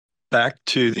back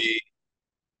to the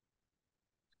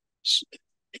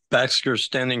Baxter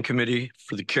Standing Committee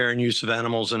for the Care and Use of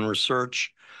Animals in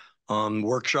Research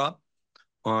workshop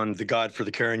on the Guide for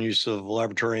the Care and Use of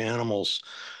Laboratory Animals.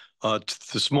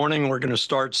 This morning, we're going to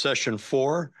start session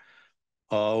 4,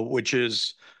 which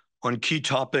is on key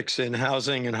topics in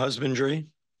housing and husbandry.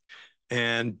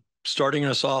 And starting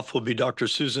us off will be Dr.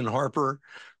 Susan Harper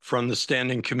from the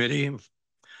Standing Committee.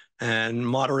 And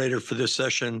moderator for this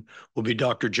session will be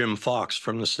Dr. Jim Fox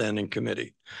from the Standing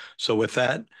Committee. So with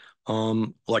that, I'd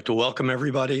like to welcome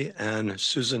everybody. And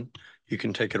Susan, you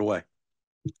can take it away.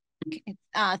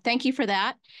 Thank you for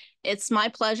that. It's my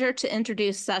pleasure to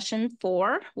introduce session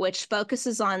 4, which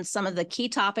focuses on some of the key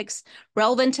topics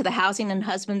relevant to the housing and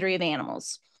husbandry of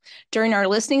animals. During our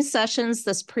listening sessions,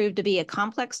 this proved to be a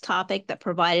complex topic that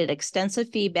provided extensive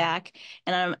feedback,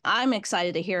 and I'm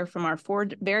excited to hear from our 4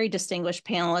 very distinguished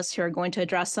panelists who are going to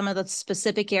address some of the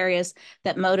specific areas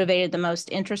that motivated the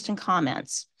most interest and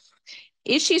comments.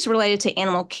 Issues related to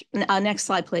animal, next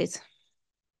slide, please.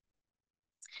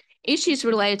 Issues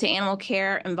related to animal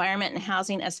care, environment, and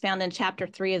housing, as found in Chapter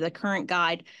 3 of the current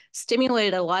guide,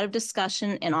 stimulated a lot of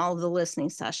discussion in all of the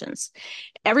listening sessions.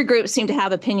 Every group seemed to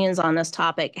have opinions on this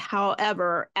topic.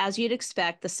 However, as you'd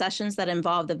expect, the sessions that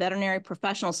involve the veterinary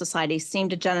professional society seem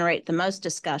to generate the most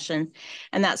discussion,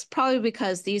 and that's probably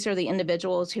because these are the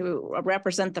individuals who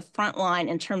represent the front line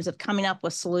in terms of coming up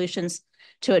with solutions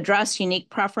to address unique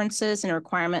preferences and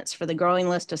requirements for the growing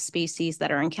list of species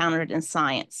that are encountered in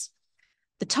science.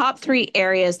 The top 3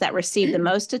 areas that received the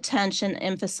most attention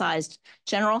emphasized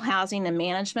general housing and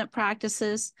management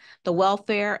practices, the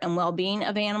welfare and well-being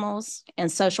of animals,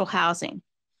 and social housing.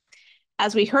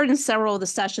 As we heard in several of the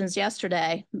sessions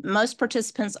yesterday, most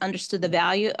participants understood the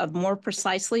value of more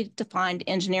precisely defined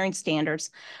engineering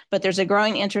standards, but there's a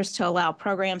growing interest to allow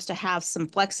programs to have some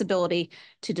flexibility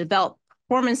to develop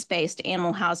performance-based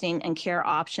animal housing and care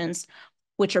options,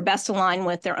 which are best aligned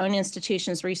with their own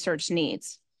institution's research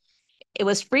needs. It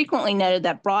was frequently noted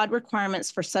that broad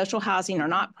requirements for social housing are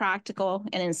not practical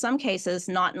and in some cases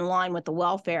not in line with the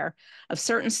welfare of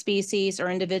certain species or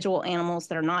individual animals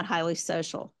that are not highly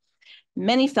social.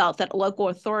 Many felt that local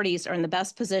authorities are in the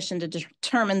best position to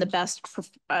determine the best,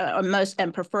 most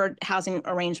and preferred housing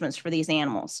arrangements for these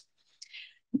animals.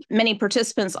 Many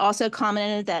participants also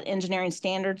commented that engineering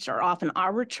standards are often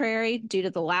arbitrary due to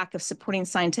the lack of supporting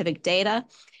scientific data,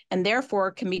 and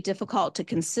therefore can be difficult to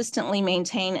consistently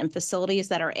maintain in facilities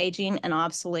that are aging and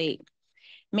obsolete.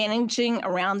 Managing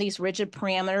around these rigid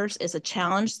parameters is a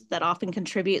challenge that often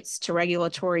contributes to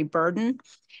regulatory burden,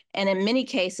 and in many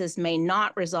cases may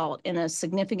not result in a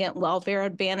significant welfare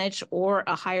advantage or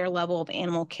a higher level of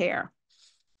animal care.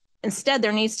 Instead,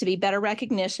 there needs to be better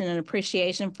recognition and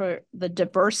appreciation for the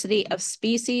diversity of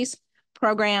species,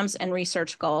 programs, and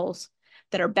research goals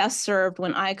that are best served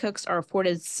when IACUCs are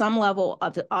afforded some level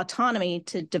of autonomy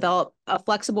to develop a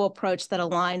flexible approach that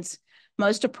aligns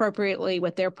most appropriately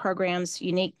with their program's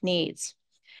unique needs.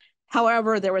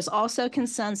 However, there was also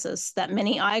consensus that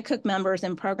many IACUC members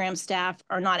and program staff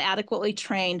are not adequately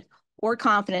trained or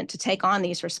confident to take on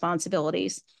these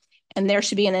responsibilities, and there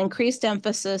should be an increased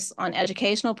emphasis on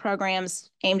educational programs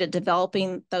aimed at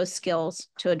developing those skills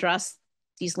to address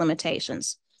these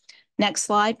limitations. Next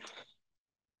slide.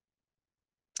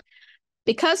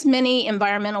 Because many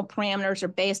environmental parameters are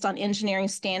based on engineering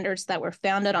standards that were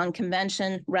founded on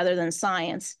convention rather than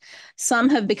science, some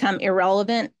have become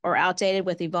irrelevant or outdated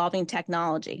with evolving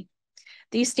technology.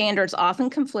 These standards often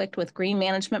conflict with green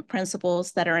management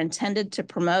principles that are intended to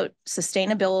promote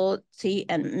sustainability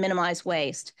and minimize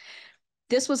waste.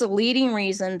 This was a leading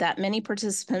reason that many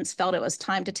participants felt it was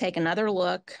time to take another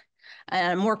look,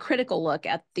 a more critical look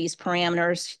at these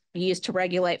parameters used to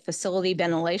regulate facility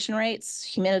ventilation rates,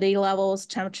 humidity levels,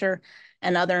 temperature,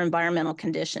 and other environmental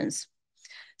conditions.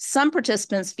 Some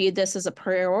participants viewed this as a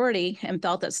priority and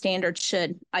felt that standards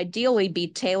should ideally be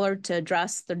tailored to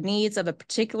address the needs of a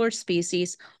particular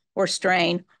species or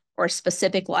strain or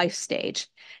specific life stage,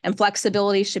 and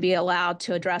flexibility should be allowed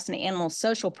to address an animal's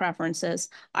social preferences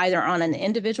either on an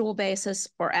individual basis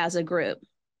or as a group.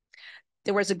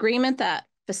 There was agreement that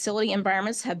facility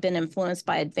environments have been influenced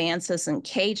by advances in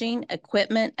caging,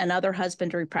 equipment, and other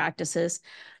husbandry practices,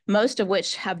 most of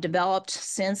which have developed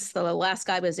since the last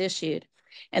guide was issued.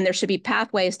 And there should be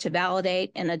pathways to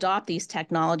validate and adopt these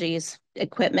technologies,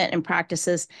 equipment, and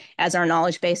practices as our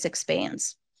knowledge base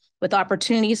expands, with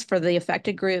opportunities for the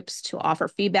affected groups to offer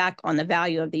feedback on the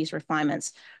value of these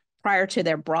refinements prior to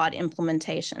their broad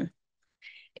implementation.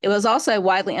 It was also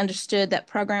widely understood that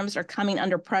programs are coming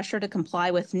under pressure to comply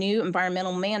with new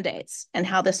environmental mandates and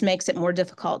how this makes it more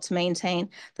difficult to maintain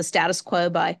the status quo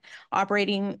by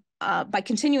operating by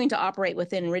continuing to operate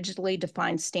within rigidly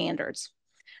defined standards.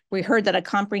 We heard that a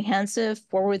comprehensive,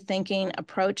 forward-thinking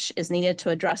approach is needed to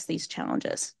address these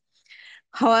challenges.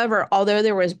 However, although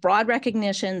there was broad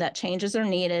recognition that changes are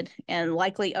needed and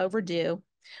likely overdue,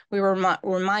 we were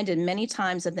reminded many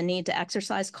times of the need to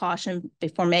exercise caution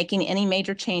before making any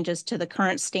major changes to the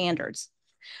current standards.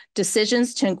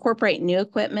 Decisions to incorporate new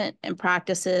equipment and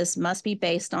practices must be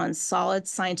based on solid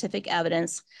scientific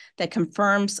evidence that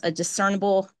confirms a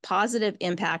discernible positive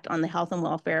impact on the health and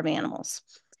welfare of animals,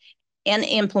 and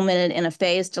implemented in a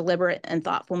phased, deliberate, and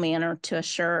thoughtful manner to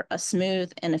assure a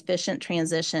smooth and efficient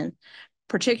transition,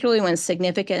 particularly when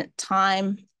significant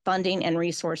time, funding, and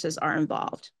resources are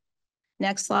involved.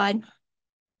 Next slide.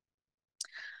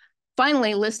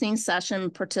 Finally, listening session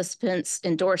participants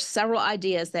endorsed several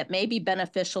ideas that may be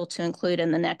beneficial to include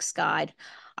in the next guide,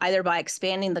 either by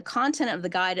expanding the content of the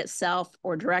guide itself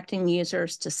or directing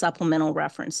users to supplemental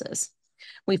references.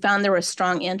 We found there was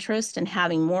strong interest in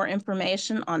having more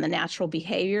information on the natural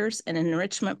behaviors and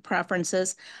enrichment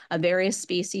preferences of various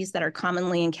species that are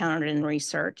commonly encountered in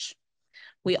research.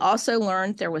 We also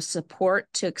learned there was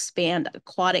support to expand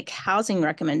aquatic housing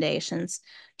recommendations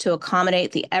to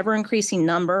accommodate the ever-increasing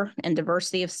number and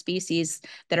diversity of species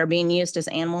that are being used as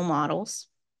animal models.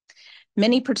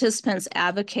 Many participants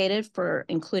advocated for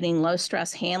including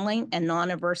low-stress handling and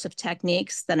non-aversive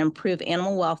techniques that improve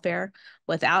animal welfare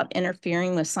without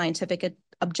interfering with scientific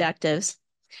objectives.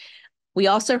 We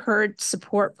also heard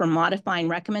support for modifying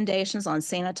recommendations on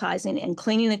sanitizing and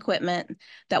cleaning equipment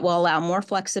that will allow more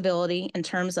flexibility in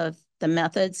terms of the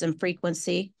methods and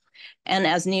frequency, and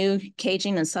as new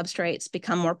caging and substrates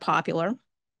become more popular.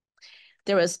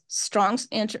 There were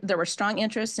strong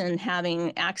interest in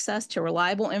having access to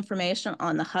reliable information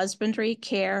on the husbandry,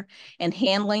 care, and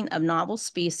handling of novel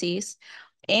species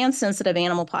and sensitive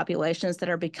animal populations that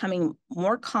are becoming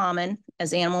more common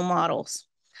as animal models.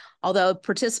 Although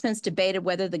participants debated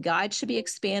whether the guide should be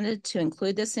expanded to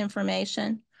include this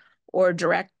information or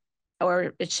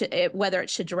whether it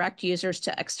should direct users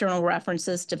to external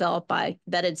references developed by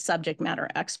vetted subject matter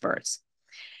experts.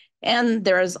 And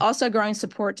there is also growing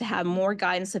support to have more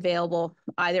guidance available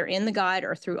either in the guide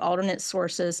or through alternate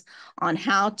sources on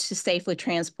how to safely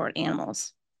transport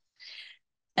animals.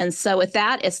 And so with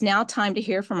that, it's now time to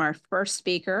hear from our first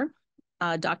speaker,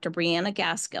 Dr. Brianna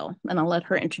Gaskill, and I'll let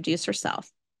her introduce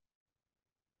herself.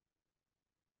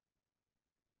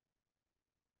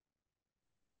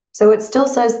 So it still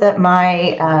says that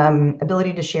my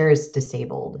ability to share is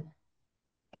disabled.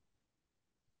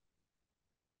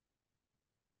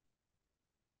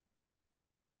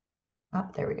 Oh,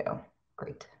 there we go.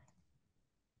 Great.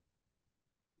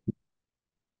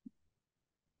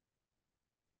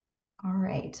 All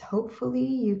right, hopefully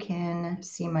you can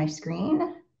see my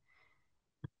screen.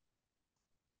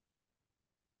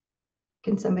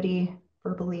 Can somebody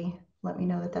verbally let me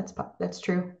know that that's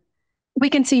true? We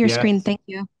can see your screen, thank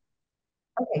you.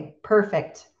 Okay,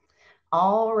 perfect.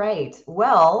 All right.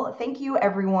 Well, thank you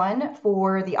everyone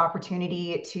for the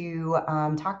opportunity to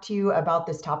talk to you about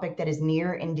this topic that is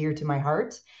near and dear to my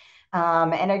heart.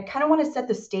 And I kind of want to set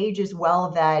the stage as well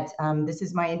that this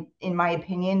is in my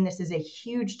opinion, this is a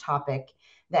huge topic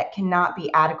that cannot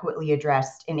be adequately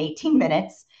addressed in 18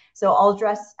 minutes. So I'll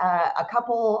address a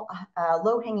couple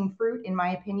low-hanging fruit, in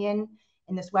my opinion,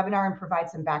 in this webinar and provide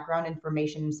some background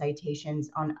information and citations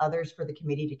on others for the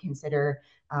committee to consider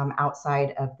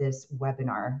outside of this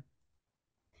webinar.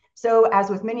 So as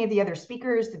with many of the other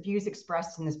speakers, the views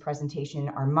expressed in this presentation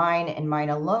are mine and mine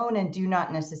alone and do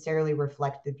not necessarily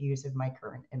reflect the views of my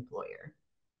current employer.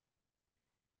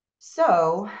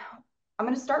 So I'm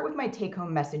going to start with my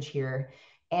take-home message here.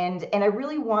 And I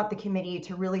really want the committee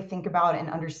to really think about and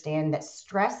understand that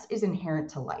stress is inherent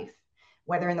to life,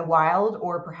 whether in the wild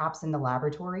or perhaps in the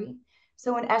laboratory.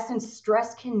 So in essence,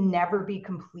 stress can never be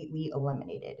completely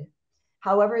eliminated.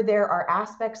 However, there are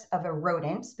aspects of a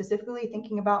rodent, specifically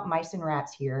thinking about mice and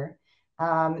rats here,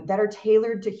 that are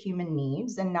tailored to human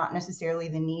needs and not necessarily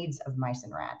the needs of mice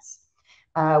and rats,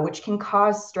 which can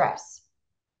cause stress.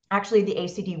 Actually, the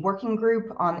ACD Working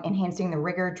Group on Enhancing the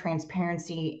Rigor,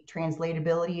 Transparency,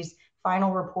 Translatability's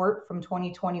final report from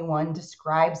 2021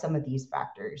 describes some of these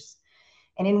factors.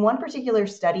 And in one particular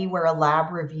study where a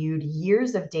lab reviewed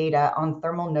years of data on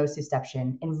thermal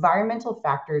nociception, environmental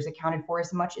factors accounted for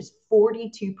as much as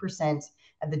 42%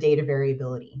 of the data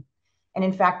variability. And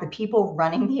in fact, the people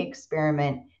running the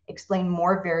experiment explained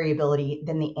more variability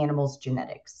than the animal's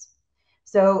genetics.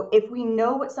 So if we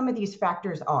know what some of these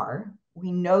factors are,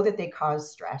 we know that they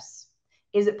cause stress.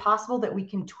 Is it possible that we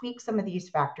can tweak some of these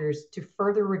factors to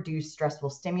further reduce stressful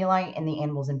stimuli in the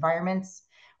animal's environments?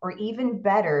 or even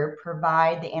better,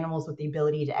 provide the animals with the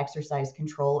ability to exercise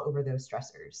control over those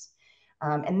stressors.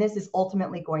 And this is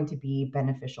ultimately going to be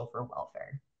beneficial for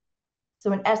welfare.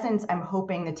 So in essence, I'm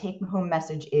hoping the take-home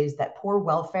message is that poor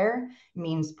welfare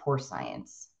means poor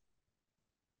science.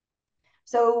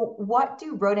 So what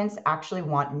do rodents actually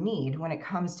want and need when it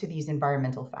comes to these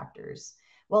environmental factors?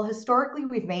 Well, historically,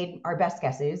 we've made our best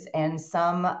guesses, and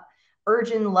some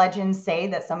urban legends say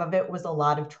that some of it was a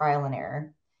lot of trial and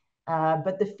error.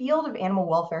 But the field of animal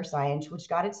welfare science, which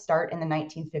got its start in the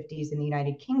 1950s in the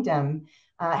United Kingdom,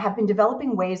 have been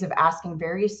developing ways of asking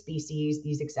various species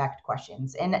these exact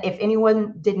questions. And if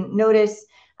anyone didn't notice,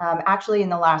 actually in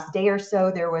the last day or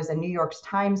so, there was a New York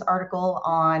Times article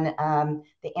on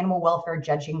the animal welfare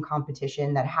judging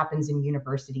competition that happens in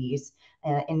universities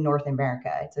in North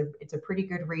America. It's a pretty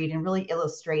good read and really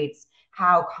illustrates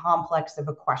how complex of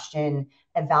a question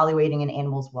evaluating an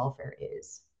animal's welfare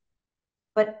is.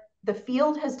 But the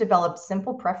field has developed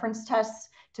simple preference tests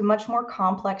to much more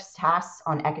complex tasks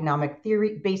on economic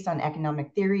theory, based on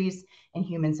economic theories and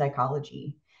human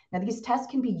psychology. Now, these tests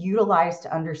can be utilized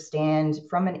to understand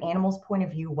from an animal's point of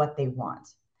view what they want.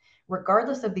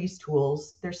 Regardless of these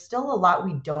tools, there's still a lot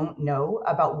we don't know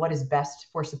about what is best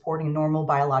for supporting normal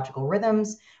biological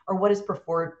rhythms or what is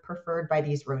preferred by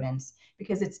these rodents,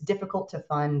 because it's difficult to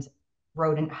fund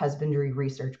rodent husbandry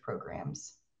research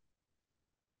programs.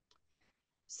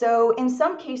 So in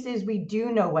some cases, we do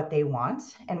know what they want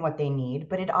and what they need,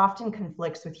 but it often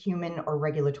conflicts with human or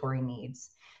regulatory needs.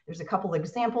 There's a couple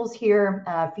examples here,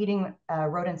 feeding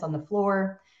rodents on the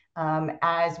floor.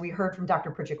 As we heard from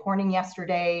Dr. Pritchett Corning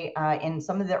yesterday, in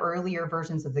some of the earlier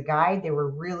versions of the guide, they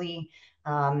were really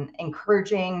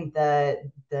encouraging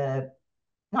the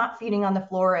not feeding on the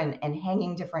floor and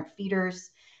hanging different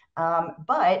feeders.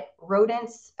 But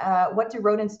rodents, what do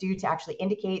rodents do to actually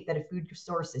indicate that a food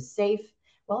source is safe?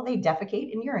 Well, they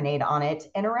defecate and urinate on it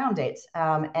and around it.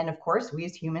 And of course, we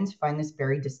as humans find this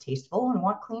very distasteful and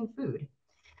want clean food.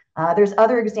 There's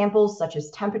other examples such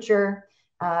as temperature,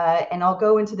 and I'll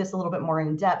go into this a little bit more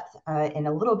in depth in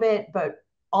a little bit, but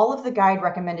all of the guide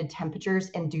recommended temperatures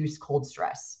induce cold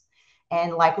stress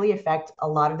and likely affect a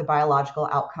lot of the biological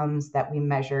outcomes that we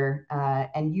measure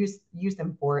and use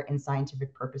them for in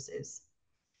scientific purposes.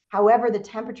 However, the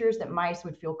temperatures that mice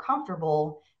would feel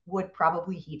comfortable would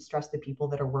probably heat stress the people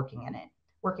that are working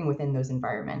within those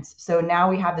environments. So now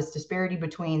we have this disparity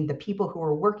between the people who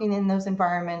are working in those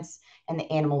environments and the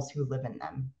animals who live in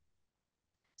them.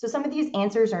 So some of these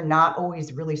answers are not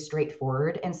always really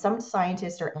straightforward, and some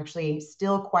scientists are actually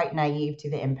still quite naive to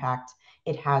the impact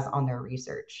it has on their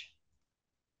research.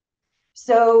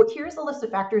 So here's a list of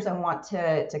factors I want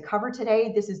to cover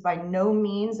today. This is by no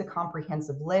means a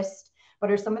comprehensive list, but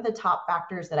are some of the top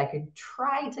factors that I could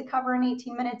try to cover in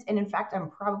 18 minutes. And in fact, I'm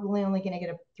probably only going to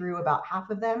get through about half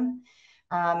of them.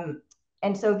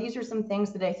 And so these are some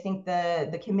things that I think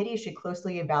the committee should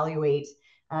closely evaluate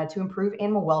to improve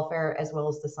animal welfare, as well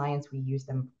as the science we use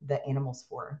the animals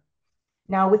for.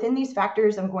 Now, within these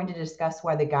factors, I'm going to discuss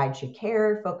why the guide should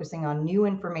care, focusing on new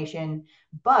information,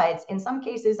 but in some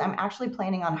cases, I'm actually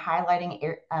planning on highlighting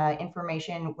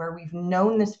information where we've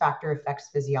known this factor affects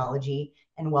physiology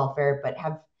and welfare, but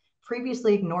have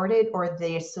previously ignored it, or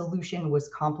the solution was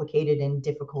complicated and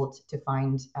difficult to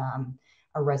find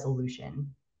a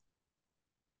resolution.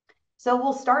 So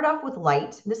we'll start off with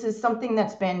light. This is something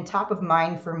that's been top of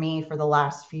mind for me for the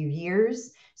last few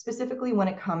years, specifically when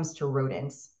it comes to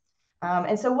rodents.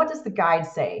 And so what does the guide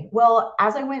say? Well,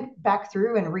 as I went back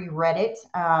through and reread it,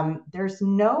 there's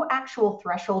no actual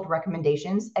threshold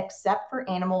recommendations except for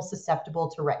animals susceptible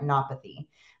to retinopathy,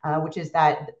 which is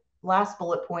that last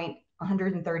bullet point,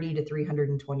 130 to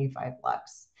 325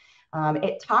 lux.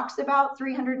 It talks about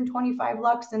 325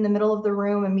 lux in the middle of the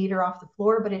room, a meter off the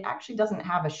floor, but it actually doesn't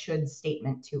have a should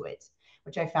statement to it,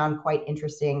 which I found quite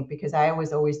interesting because I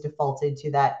was always defaulted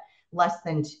to that less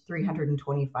than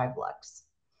 325 lux.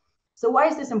 So why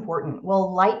is this important?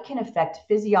 Well, light can affect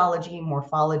physiology,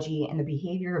 morphology, and the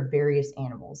behavior of various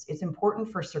animals. It's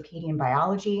important for circadian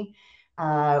biology,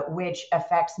 which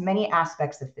affects many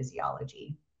aspects of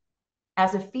physiology.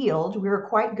 As a field, we are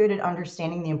quite good at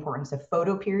understanding the importance of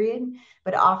photoperiod,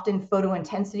 but often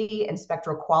photointensity and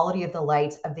spectral quality of the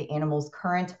light of the animal's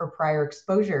current or prior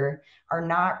exposure are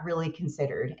not really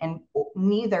considered, and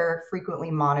neither frequently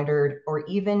monitored or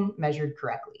even measured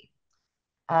correctly.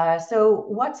 So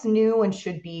what's new and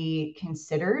should be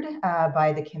considered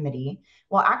by the committee?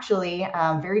 Well, actually,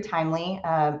 very timely,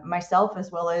 myself as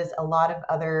well as a lot of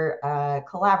other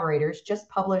collaborators just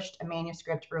published a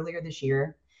manuscript earlier this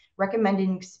year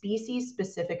recommending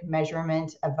species-specific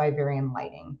measurement of vivarium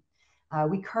lighting.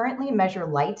 We currently measure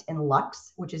light in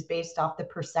lux, which is based off the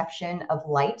perception of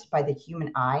light by the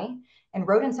human eye. And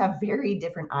rodents have very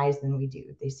different eyes than we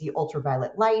do. They see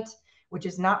ultraviolet light, which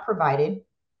is not provided,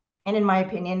 and in my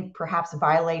opinion, perhaps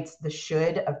violates the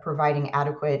should of providing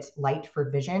adequate light for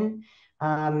vision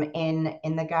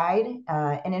in the guide.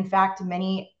 And in fact,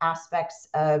 many aspects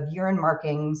of urine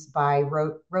markings by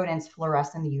rodents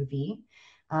fluoresce in the UV,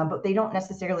 but they don't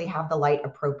necessarily have the light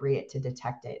appropriate to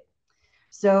detect it.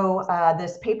 So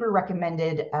this paper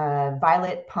recommended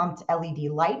violet pumped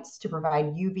LED lights to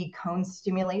provide UV cone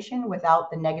stimulation without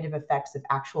the negative effects of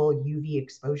actual UV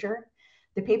exposure.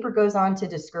 The paper goes on to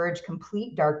discourage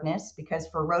complete darkness because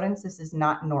for rodents, this is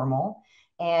not normal,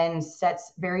 and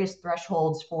sets various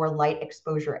thresholds for light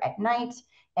exposure at night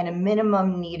and a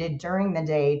minimum needed during the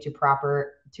day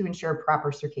to ensure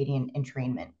proper circadian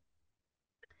entrainment.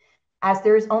 As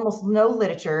there is almost no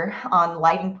literature on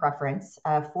lighting preference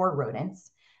for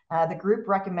rodents, the group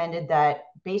recommended that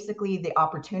basically the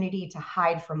opportunity to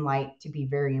hide from light to be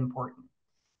very important.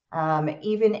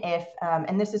 Even if,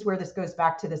 and this is where this goes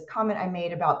back to this comment I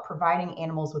made about providing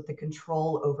animals with the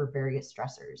control over various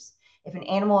stressors. If an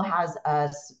animal has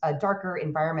a darker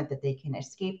environment that they can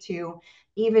escape to,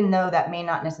 even though that may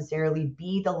not necessarily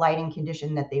be the lighting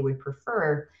condition that they would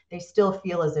prefer, they still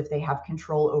feel as if they have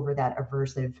control over that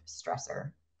aversive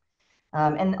stressor.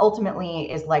 And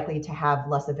ultimately is likely to have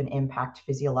less of an impact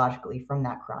physiologically from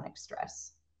that chronic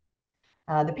stress.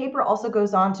 The paper also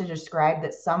goes on to describe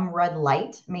that some red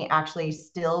light may actually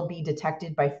still be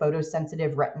detected by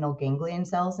photosensitive retinal ganglion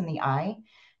cells in the eye.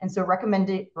 And so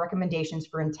recommendations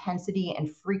for intensity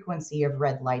and frequency of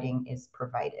red lighting is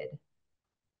provided.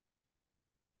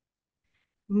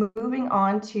 Moving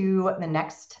on to the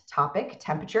next topic,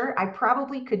 temperature. I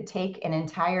probably could take an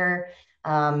entire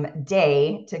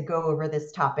day to go over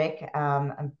this topic.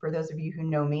 For those of you who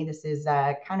know me, this is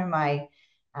kind of my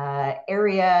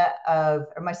area of,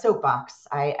 or my soapbox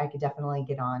I could definitely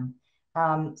get on.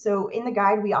 So in the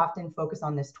guide, we often focus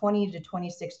on this 20 to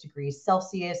 26 degrees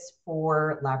Celsius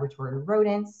for laboratory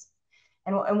rodents.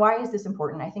 And why is this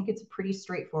important? I think it's pretty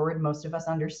straightforward. Most of us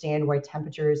understand why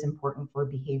temperature is important for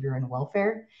behavior and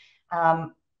welfare,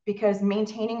 because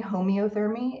maintaining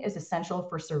homeothermy is essential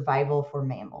for survival for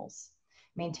mammals.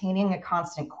 Maintaining a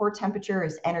constant core temperature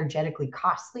is energetically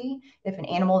costly if an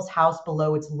animal is housed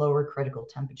below its lower critical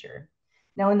temperature.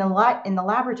 Now, in the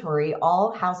laboratory,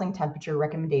 all housing temperature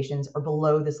recommendations are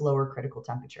below this lower critical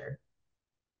temperature.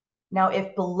 Now,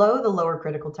 if below the lower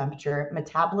critical temperature,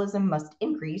 metabolism must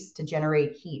increase to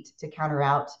generate heat to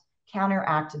counteract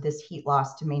this heat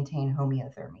loss to maintain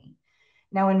homeothermy.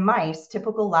 Now, in mice,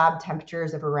 typical lab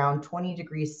temperatures of around 20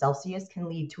 degrees Celsius can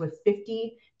lead to a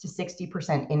 50 to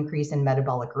 60% increase in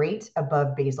metabolic rate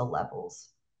above basal levels.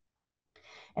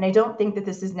 And I don't think that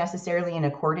this is necessarily in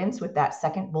accordance with that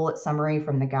second bullet summary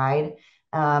from the guide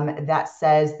that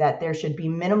says that there should be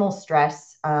minimal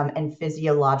stress and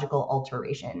physiological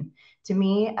alteration. To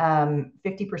me,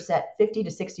 50 to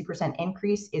 60%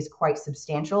 increase is quite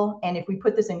substantial. And if we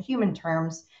put this in human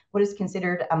terms, what is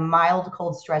considered a mild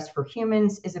cold stress for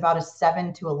humans is about a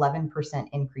 7 to 11%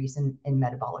 increase in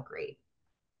metabolic rate.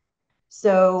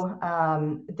 So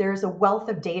there's a wealth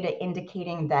of data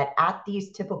indicating that at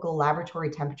these typical laboratory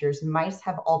temperatures, mice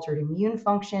have altered immune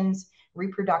functions,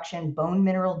 reproduction, bone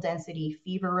mineral density,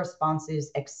 fever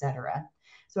responses, etc.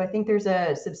 So I think there's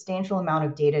a substantial amount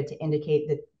of data to indicate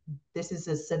that this is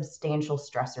a substantial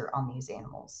stressor on these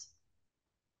animals.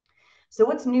 So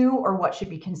what's new or what should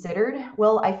be considered?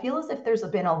 Well, I feel as if there's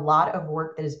been a lot of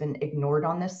work that has been ignored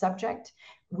on this subject.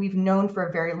 We've known for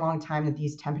a very long time that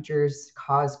these temperatures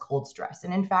cause cold stress.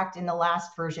 And in fact, in the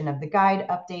last version of the guide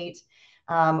update,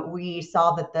 we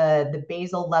saw that the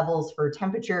basal levels for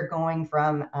temperature going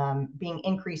from being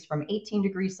increased from 18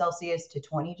 degrees Celsius to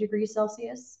 20 degrees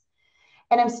Celsius.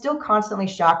 And I'm still constantly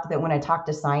shocked that when I talk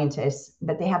to scientists,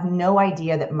 that they have no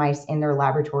idea that mice in their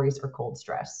laboratories are cold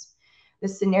stressed.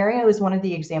 This scenario is one of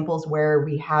the examples where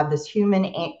we have this human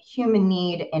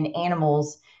need and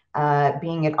animals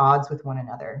being at odds with one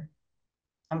another.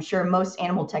 I'm sure most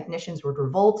animal technicians would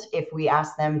revolt if we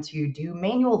asked them to do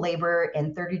manual labor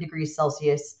in 30 degrees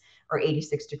Celsius or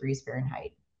 86 degrees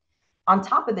Fahrenheit. On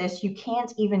top of this, you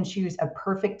can't even choose a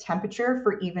perfect temperature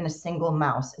for even a single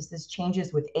mouse, as this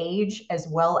changes with age as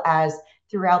well as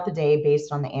throughout the day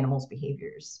based on the animal's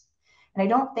behaviors.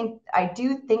 And I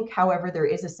do think, however, there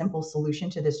is a simple solution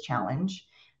to this challenge,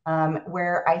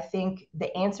 where I think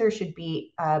the answer should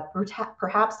be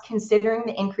perhaps considering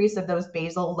the increase of those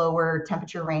basal lower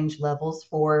temperature range levels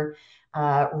for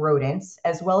rodents,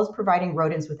 as well as providing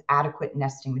rodents with adequate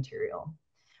nesting material.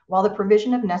 While the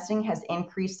provision of nesting has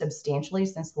increased substantially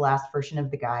since the last version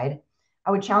of the guide,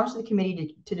 I would challenge the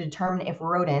committee to determine if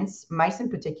rodents, mice in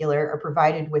particular, are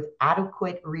provided with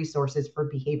adequate resources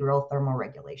for behavioral thermal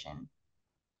regulation.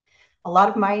 A lot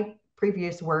of my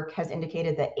previous work has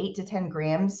indicated that 8 to 10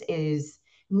 grams is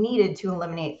needed to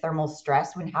eliminate thermal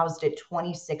stress when housed at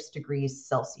 26 degrees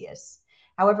Celsius.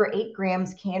 However, 8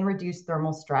 grams can reduce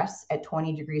thermal stress at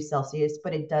 20 degrees Celsius,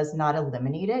 but it does not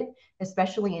eliminate it,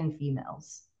 especially in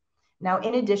females. Now,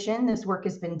 in addition, this work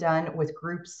has been done with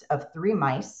groups of 3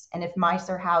 mice, and if mice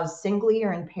are housed singly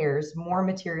or in pairs, more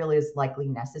material is likely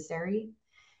necessary.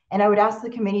 And I would ask the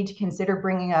committee to consider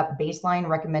bringing up baseline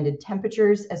recommended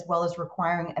temperatures, as well as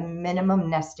requiring a minimum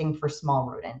nesting for small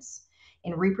rodents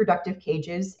in reproductive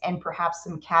cages, and perhaps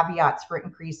some caveats for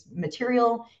increased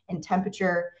material and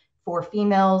temperature for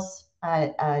females,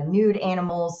 nude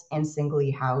animals, and singly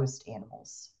housed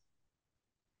animals.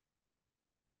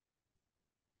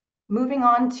 Moving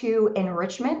on to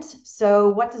enrichment. So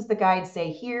what does the guide say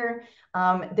here?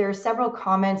 There are several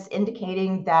comments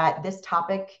indicating that this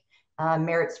topic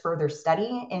merits further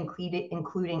study,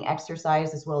 including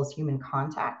exercise as well as human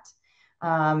contact.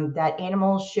 That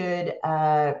animals should,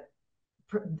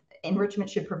 enrichment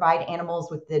should provide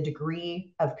animals with the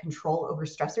degree of control over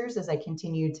stressors, as I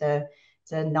continue to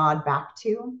nod back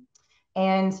to.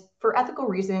 And for ethical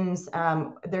reasons,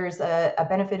 there's a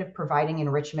benefit of providing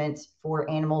enrichment for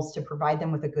animals to provide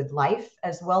them with a good life,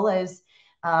 as well as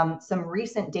some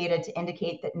recent data to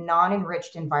indicate that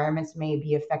non-enriched environments may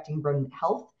be affecting rodent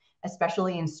health,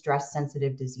 especially in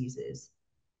stress-sensitive diseases.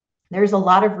 There's a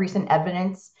lot of recent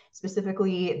evidence,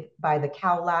 specifically by the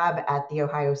Cow Lab at The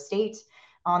Ohio State,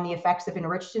 on the effects of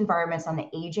enriched environments on the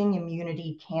aging,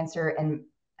 immunity, cancer,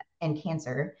 and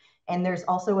cancer. And there's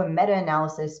also a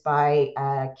meta-analysis by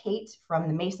Kate from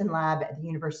the Mason Lab at the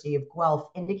University of Guelph,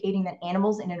 indicating that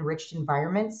animals in enriched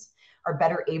environments are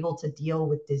better able to deal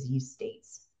with disease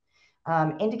states.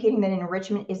 Indicating that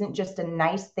enrichment isn't just a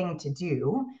nice thing to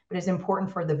do, but is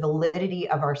important for the validity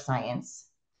of our science.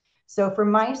 So for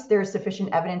mice, there is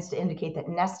sufficient evidence to indicate that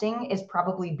nesting is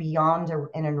probably beyond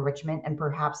an enrichment and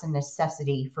perhaps a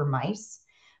necessity for mice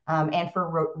and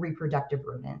for reproductive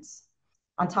rodents.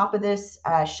 On top of this,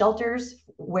 shelters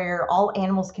where all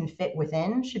animals can fit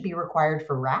within should be required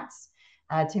for rats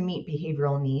to meet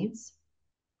behavioral needs.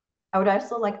 I would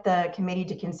also like the committee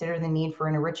to consider the need for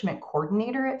an enrichment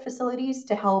coordinator at facilities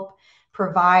to help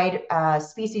provide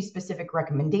species-specific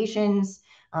recommendations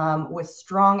with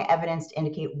strong evidence to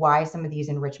indicate why some of these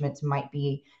enrichments might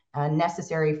be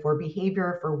necessary for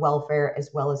behavior, for welfare,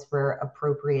 as well as for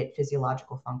appropriate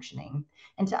physiological functioning.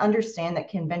 And to understand that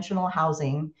conventional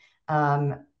housing,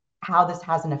 how this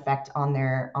has an effect on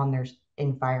their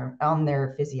environment, on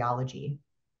their physiology.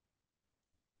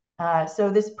 So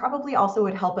this probably also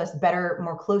would help us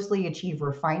more closely achieve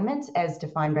refinement as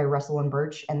defined by Russell and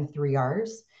Birch and the 3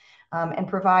 Rs, and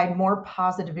provide more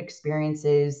positive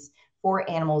experiences for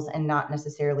animals and not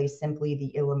necessarily simply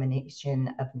the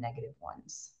elimination of negative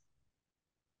ones.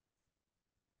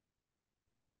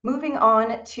 Moving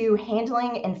on to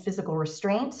handling and physical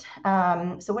restraint.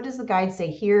 So what does the guide say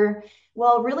here?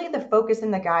 Well, really the focus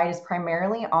in the guide is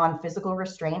primarily on physical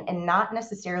restraint and not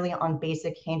necessarily on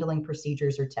basic handling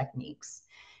procedures or techniques.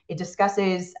 It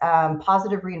discusses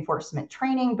positive reinforcement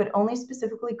training, but only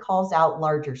specifically calls out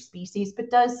larger species,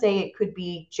 but does say it could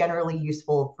be generally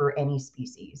useful for any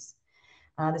species.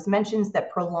 This mentions that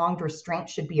prolonged restraint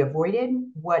should be avoided.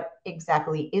 What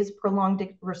exactly is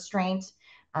prolonged restraint?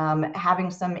 Having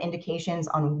some indications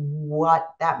on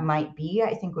what that might be,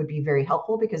 I think would be very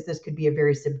helpful, because this could be a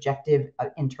very subjective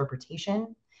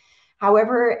interpretation.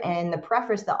 However, in the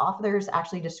preface, the authors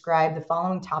actually describe the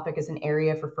following topic as an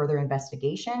area for further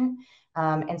investigation,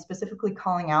 and specifically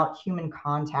calling out human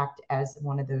contact as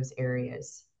one of those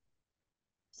areas.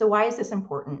 So why is this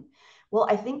important? Well,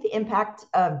 I think the impact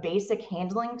of basic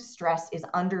handling stress is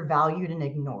undervalued and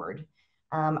ignored.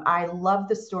 I love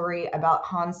the story about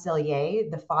Hans Selye,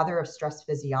 the father of stress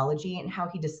physiology, and how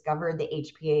he discovered the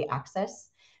HPA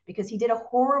axis because he did a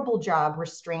horrible job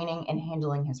restraining and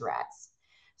handling his rats.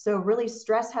 So really,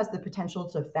 stress has the potential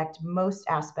to affect most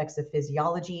aspects of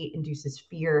physiology, induces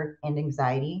fear and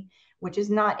anxiety, which is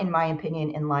not, in my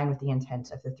opinion, in line with the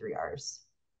intent of the 3 Rs.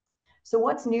 So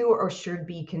what's new or should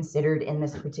be considered in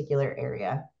this particular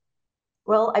area?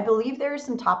 Well, I believe there are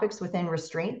some topics within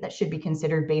restraint that should be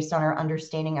considered based on our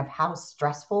understanding of how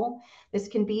stressful this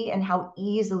can be and how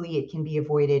easily it can be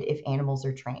avoided if animals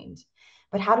are trained.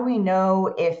 But how do we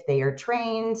know if they are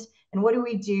trained? And what do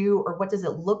we do, or what does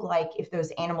it look like if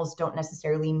those animals don't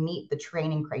necessarily meet the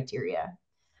training criteria?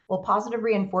 Well, positive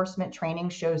reinforcement training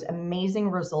shows amazing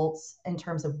results in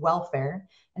terms of welfare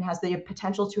and has the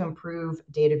potential to improve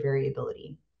data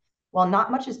variability. While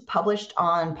not much is published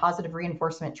on positive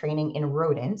reinforcement training in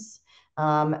rodents,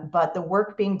 but the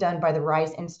work being done by the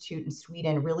RISE Institute in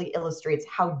Sweden really illustrates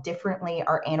how differently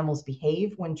our animals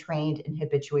behave when trained and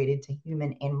habituated to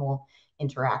human-animal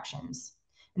interactions.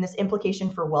 And this implication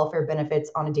for welfare benefits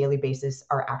on a daily basis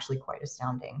are actually quite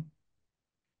astounding.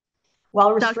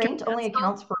 While restraint only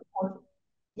accounts for,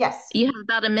 yes. You have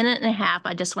about a minute and a half.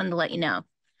 I just wanted to let you know.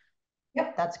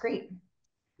 Yep, that's great.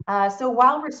 So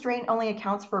while restraint only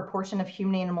accounts for a portion of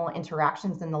human-animal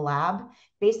interactions in the lab,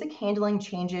 basic handling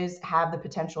changes have the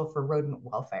potential for rodent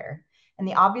welfare. And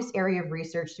the obvious area of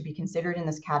research to be considered in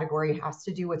this category has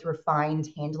to do with refined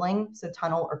handling, so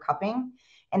tunnel or cupping,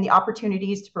 and the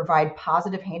opportunities to provide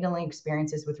positive handling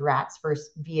experiences with rats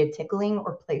via tickling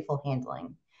or playful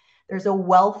handling. There's a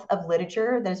wealth of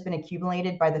literature that has been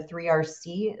accumulated by the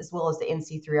 3RC as well as the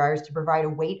NC3Rs to provide a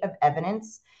weight of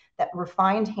evidence that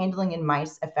refined handling in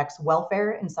mice affects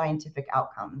welfare and scientific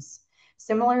outcomes.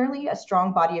 Similarly, a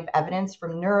strong body of evidence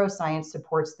from neuroscience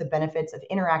supports the benefits of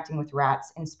interacting with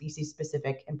rats in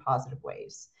species-specific and positive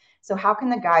ways. So how can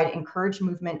the guide encourage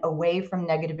movement away from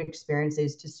negative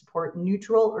experiences to support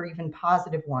neutral or even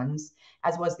positive ones,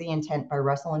 as was the intent by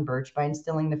Russell and Birch by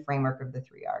instilling the framework of the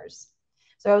 3Rs?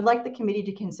 So I would like the committee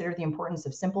to consider the importance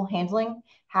of simple handling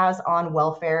has on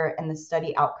welfare and the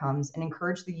study outcomes and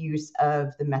encourage the use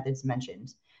of the methods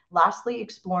mentioned. Lastly,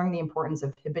 exploring the importance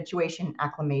of habituation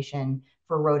acclimation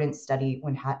for rodent study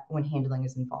when handling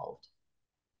is involved.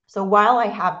 So while I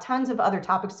have tons of other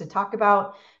topics to talk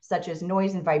about, such as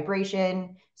noise and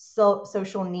vibration,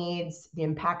 social needs, the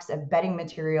impacts of bedding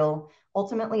material,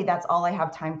 ultimately that's all I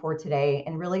have time for today.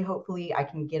 And really, hopefully I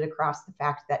can get across the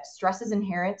fact that stress is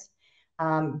inherent,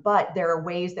 but there are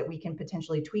ways that we can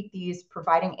potentially tweak these,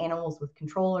 providing animals with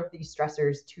control of these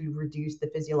stressors to reduce the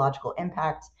physiological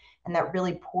impact, and that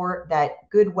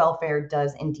good welfare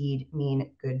does indeed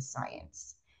mean good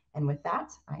science. And with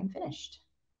that, I am finished.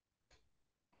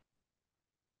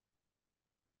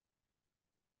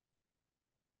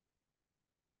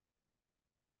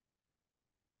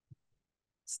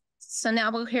 So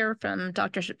now we'll hear from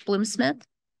Dr. Bloom-Smith.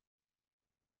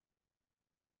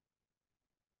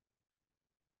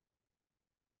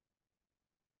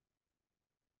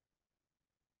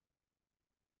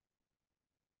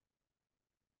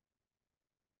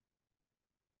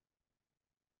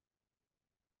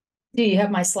 Do you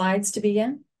have my slides to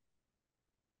begin?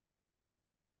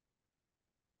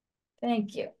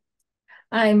 Thank you.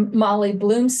 I'm Molly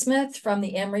Bloom-Smith from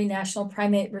the Emory National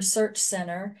Primate Research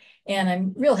Center, and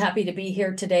I'm real happy to be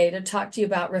here today to talk to you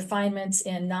about refinements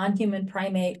in non-human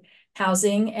primate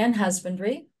housing and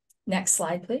husbandry. Next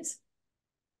slide, please.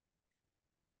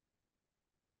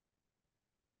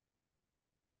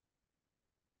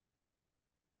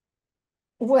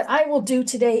 What I will do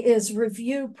today is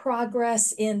review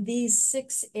progress in these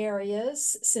 6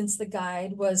 areas since the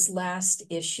guide was last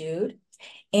issued.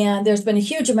 And there's been a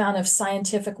huge amount of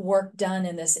scientific work done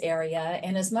in this area.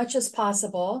 And as much as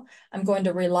possible, I'm going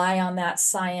to rely on that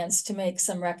science to make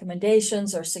some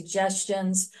recommendations or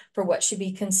suggestions for what should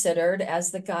be considered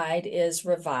as the guide is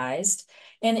revised.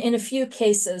 And in a few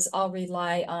cases, I'll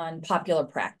rely on popular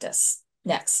practice.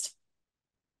 Next.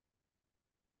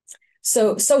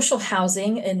 So social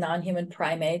housing in non-human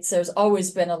primates, there's always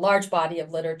been a large body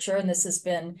of literature, and this has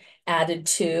been added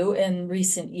to in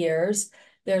recent years.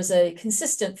 There's a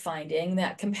consistent finding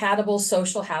that compatible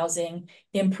social housing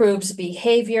improves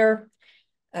behavior,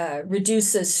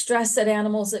 reduces stress that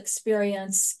animals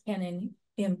experience, can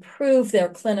improve their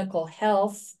clinical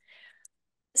health.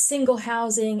 Single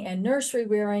housing and nursery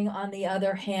rearing, on the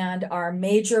other hand, are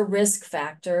major risk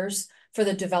factors for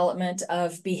the development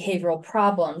of behavioral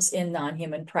problems in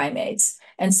non-human primates.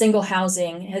 And single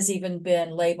housing has even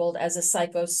been labeled as a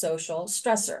psychosocial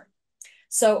stressor.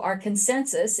 So our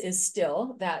consensus is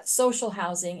still that social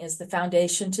housing is the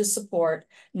foundation to support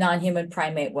non-human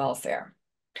primate welfare.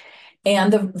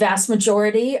 And the vast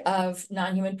majority of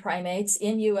non-human primates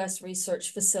in U.S.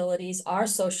 research facilities are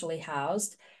socially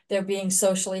housed. They're being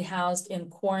socially housed in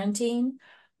quarantine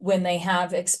when they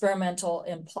have experimental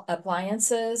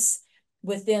appliances,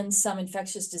 within some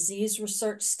infectious disease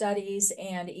research studies,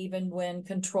 and even when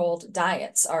controlled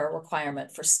diets are a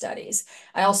requirement for studies.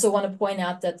 I also want to point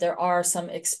out that there are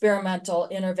some experimental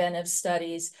interventive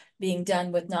studies being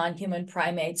done with non-human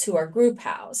primates who are group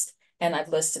housed, and I've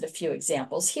listed a few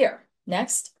examples here.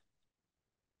 Next.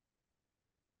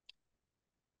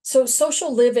 So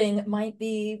social living might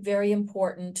be very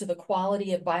important to the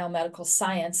quality of biomedical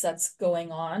science that's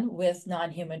going on with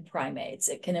non-human primates.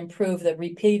 It can improve the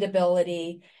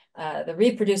repeatability, the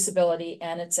reproducibility,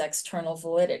 and its external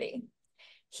validity.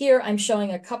 Here, I'm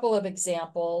showing a couple of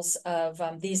examples of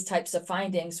these types of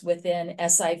findings within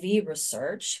SIV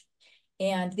research.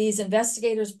 And these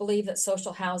investigators believe that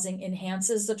social housing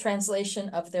enhances the translation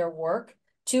of their work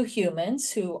to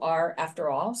humans who are, after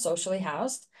all, socially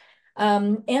housed,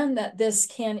 and that this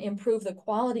can improve the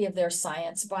quality of their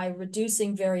science by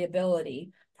reducing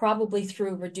variability, probably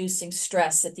through reducing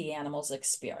stress that the animals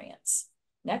experience.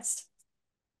 Next.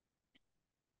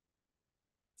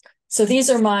 So these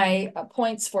are my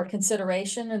points for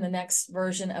consideration in the next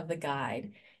version of the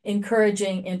guide.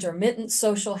 Encouraging intermittent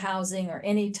social housing or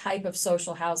any type of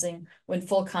social housing when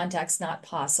full contact's not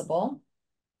possible.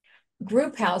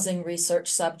 Group housing research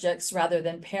subjects rather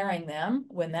than pairing them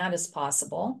when that is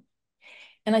possible.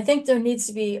 And I think there needs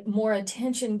to be more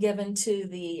attention given to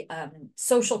the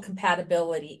social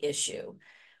compatibility issue.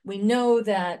 We know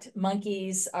that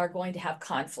monkeys are going to have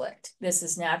conflict. This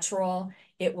is natural.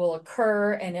 It will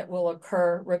occur, and it will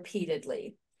occur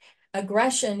repeatedly.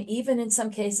 Aggression, even in some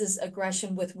cases,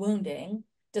 aggression with wounding,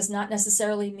 does not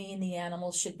necessarily mean the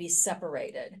animals should be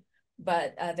separated,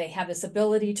 but they have this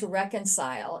ability to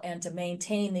reconcile and to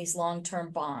maintain these long-term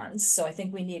bonds. So I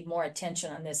think we need more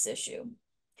attention on this issue.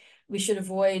 We should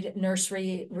avoid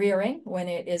nursery rearing when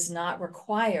it is not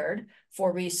required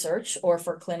for research or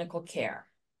for clinical care.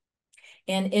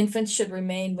 And infants should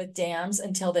remain with dams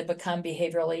until they become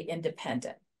behaviorally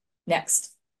independent.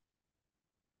 Next.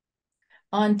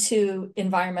 On to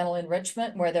environmental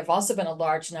enrichment, where there have also been a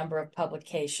large number of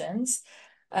publications.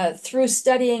 Through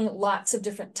studying lots of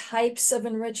different types of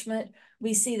enrichment,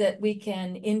 we see that we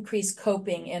can increase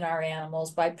coping in our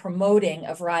animals by promoting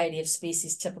a variety of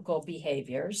species-typical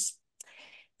behaviors.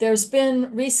 There's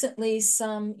been recently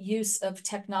some use of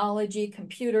technology,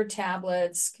 computer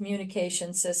tablets,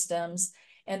 communication systems,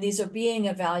 and these are being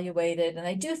evaluated. And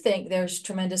I do think there's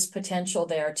tremendous potential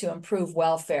there to improve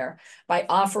welfare by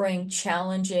offering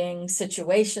challenging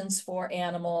situations for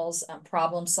animals,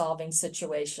 problem-solving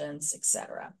situations,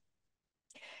 etc.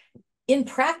 In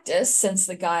practice, since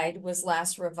the guide was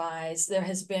last revised, there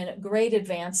has been great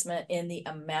advancement in the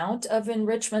amount of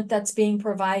enrichment that's being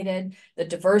provided, the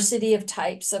diversity of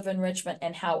types of enrichment,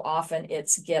 and how often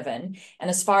it's given. And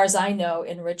as far as I know,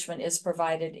 enrichment is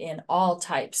provided in all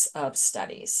types of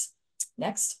studies.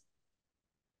 Next.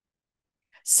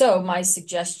 So my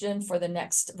suggestion for the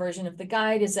next version of the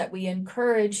guide is that we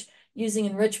encourage using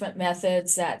enrichment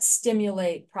methods that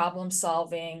stimulate problem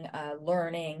solving,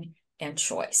 learning, and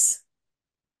choice.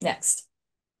 Next.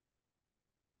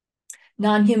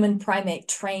 Non-human primate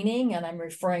training, and I'm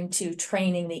referring to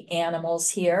training the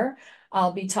animals here.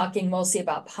 I'll be talking mostly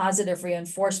about positive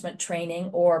reinforcement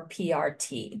training, or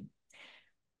PRT.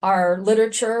 Our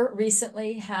literature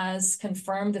recently has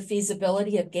confirmed the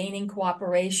feasibility of gaining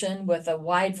cooperation with a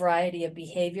wide variety of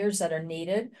behaviors that are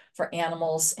needed for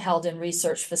animals held in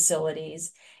research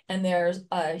facilities. And there's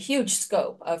a huge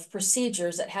scope of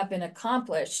procedures that have been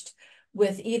accomplished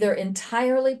with either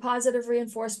entirely positive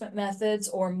reinforcement methods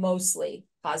or mostly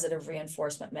positive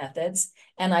reinforcement methods.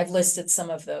 And I've listed some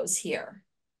of those here.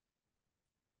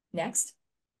 Next.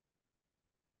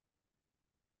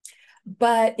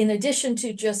 But in addition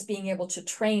to just being able to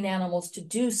train animals to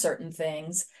do certain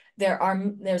things,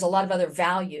 there's a lot of other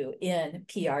value in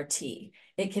PRT.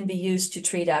 It can be used to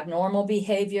treat abnormal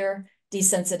behavior,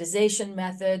 desensitization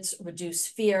methods, reduce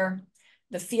fear.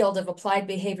 The field of applied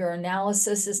behavior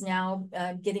analysis is now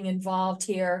getting involved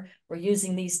here. We're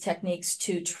using these techniques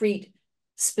to treat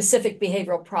specific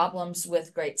behavioral problems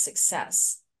with great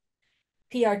success.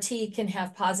 PRT can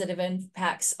have positive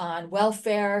impacts on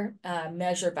welfare,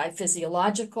 measured by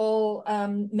physiological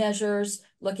measures,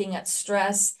 looking at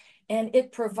stress, and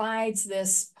it provides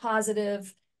this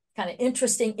positive, kind of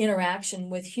interesting interaction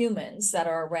with humans that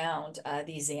are around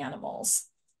these animals.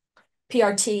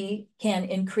 PRT can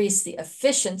increase the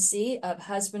efficiency of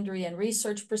husbandry and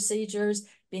research procedures,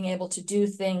 being able to do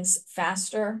things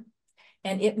faster.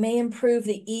 And it may improve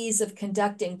the ease of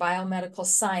conducting biomedical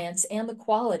science and the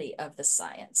quality of the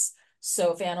science.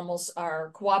 So if animals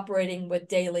are cooperating with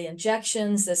daily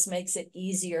injections, this makes it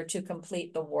easier to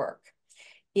complete the work.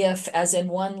 If, as in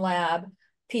one lab,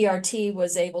 PRT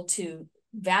was able to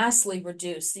vastly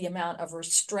reduce the amount of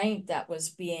restraint that was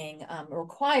being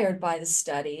required by the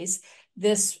studies,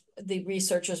 the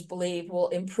researchers believe will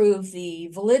improve the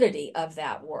validity of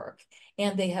that work.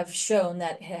 And they have shown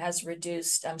that it has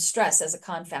reduced stress as a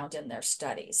confound in their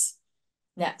studies.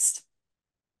 Next.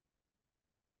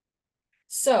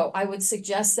 So I would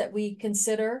suggest that we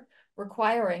consider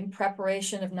requiring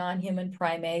preparation of non-human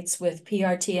primates with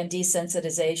PRT and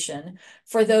desensitization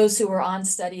for those who are on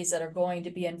studies that are going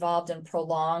to be involved in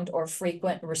prolonged or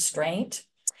frequent restraint.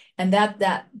 and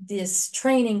that this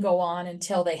training go on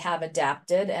until they have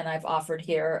adapted, and I've offered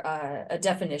here a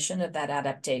definition of that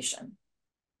adaptation.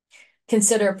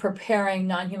 Consider preparing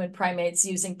non-human primates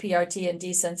using PRT and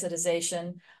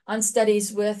desensitization on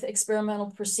studies with experimental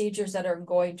procedures that are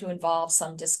going to involve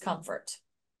some discomfort.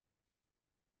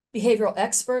 Behavioral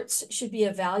experts should be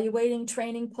evaluating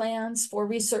training plans for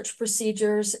research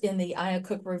procedures in the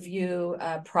IACUC review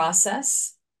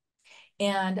process.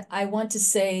 And I want to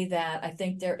say that I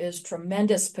think there is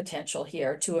tremendous potential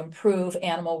here to improve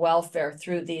animal welfare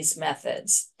through these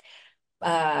methods.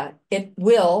 It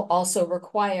will also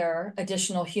require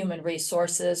additional human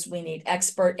resources. We need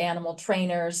expert animal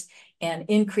trainers and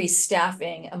increased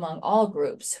staffing among all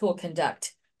groups who will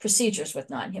conduct procedures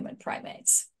with non-human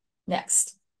primates.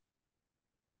 Next.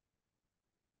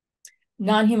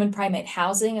 Non-human primate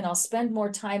housing, and I'll spend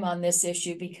more time on this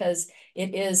issue because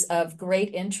it is of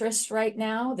great interest right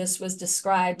now. This was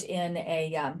described in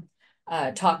a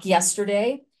talk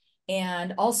yesterday,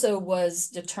 and also was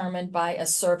determined by a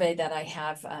survey that I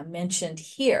have mentioned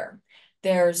here.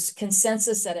 There's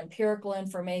consensus that empirical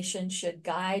information should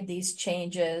guide these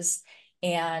changes,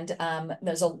 and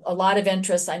there's a lot of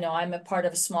interest. I know I'm a part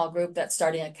of a small group that's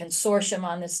starting a consortium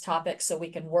on this topic so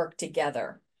we can work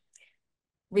together.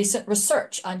 Recent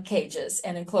research on cages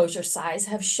and enclosure size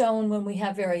have shown when we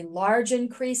have very large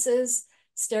increases,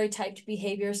 stereotyped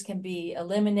behaviors can be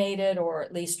eliminated or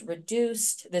at least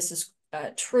reduced. This is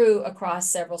true across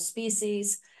several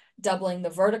species. Doubling the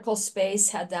vertical space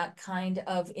had that kind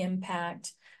of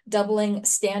impact. Doubling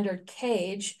standard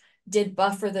cage did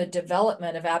buffer the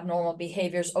development of abnormal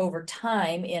behaviors over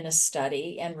time in a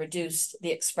study and reduced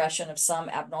the expression of some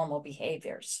abnormal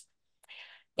behaviors.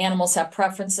 Animals have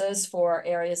preferences for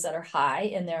areas that are high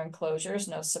in their enclosures,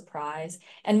 no surprise.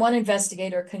 And one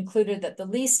investigator concluded that the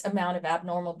least amount of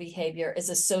abnormal behavior is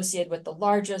associated with the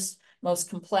largest, most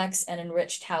complex and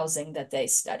enriched housing that they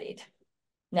studied.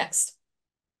 Next.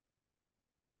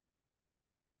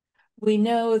 We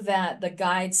know that the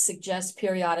guides suggest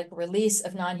periodic release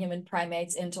of non-human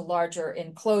primates into larger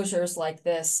enclosures like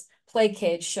this play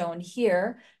cage shown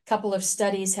here. A couple of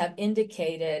studies have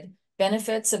indicated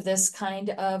benefits of this kind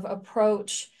of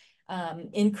approach,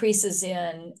 increases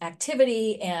in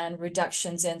activity and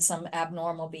reductions in some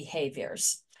abnormal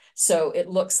behaviors. So it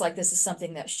looks like this is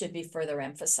something that should be further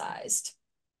emphasized.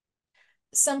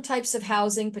 Some types of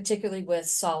housing, particularly with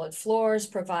solid floors,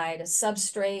 provide a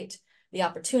substrate, the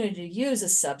opportunity to use a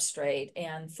substrate,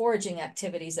 and foraging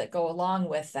activities that go along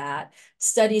with that.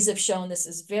 Studies have shown this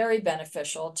is very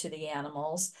beneficial to the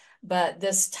animals, but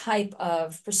this type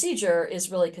of procedure is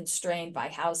really constrained by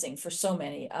housing for so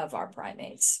many of our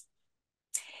primates.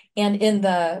 And in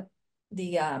the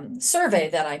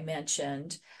survey that I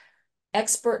mentioned,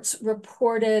 experts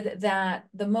reported that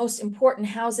the most important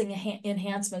housing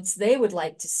enhancements they would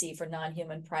like to see for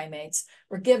non-human primates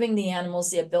were giving the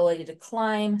animals the ability to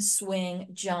climb, swing,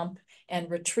 jump, and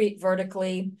retreat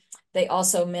vertically. They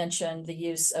also mentioned the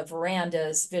use of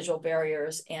verandas, visual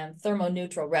barriers, and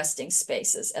thermoneutral resting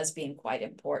spaces as being quite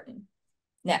important.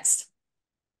 Next.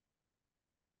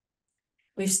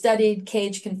 We've studied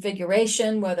cage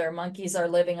configuration, whether monkeys are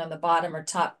living on the bottom or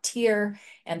top tier,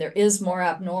 and there is more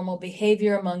abnormal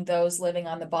behavior among those living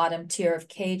on the bottom tier of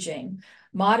caging.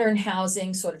 Modern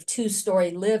housing, sort of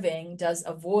two-story living, does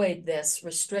avoid this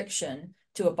restriction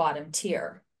to a bottom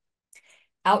tier.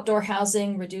 Outdoor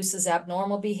housing reduces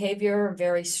abnormal behavior,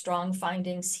 very strong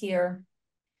findings here.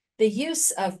 The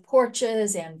use of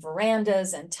porches and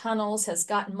verandas and tunnels has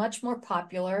gotten much more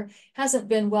popular, hasn't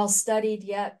been well studied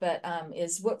yet, but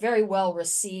is very well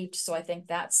received. So I think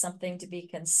that's something to be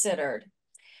considered.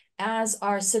 As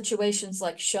are situations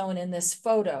like shown in this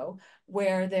photo,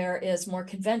 where there is more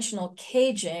conventional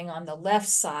caging on the left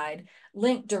side,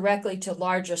 linked directly to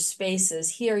larger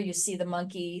spaces. Here you see the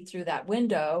monkey through that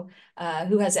window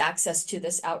who has access to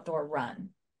this outdoor run.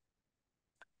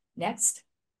 Next.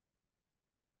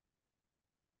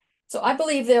 So I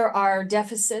believe there are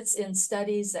deficits in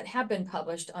studies that have been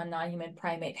published on non-human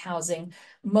primate housing.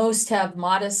 Most have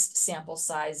modest sample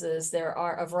sizes. There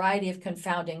are a variety of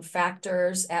confounding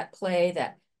factors at play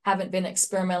that haven't been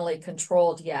experimentally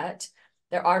controlled yet.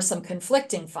 There are some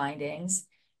conflicting findings,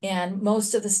 and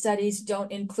most of the studies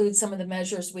don't include some of the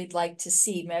measures we'd like to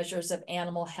see, measures of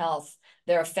animal health,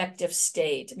 their affective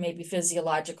state, maybe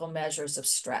physiological measures of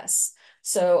stress.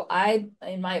 So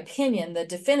in my opinion, the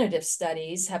definitive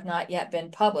studies have not yet been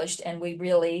published, and we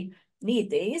really need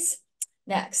these.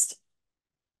 Next.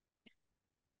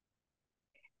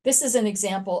 This is an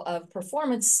example of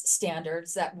performance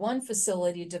standards that one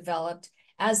facility developed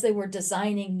as they were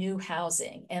designing new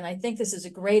housing. And I think this is a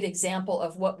great example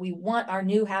of what we want our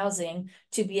new housing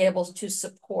to be able to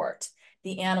support.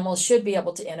 The animals should be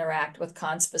able to interact with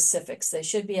conspecifics. They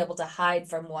should be able to hide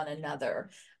from one another,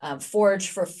 forage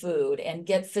for food, and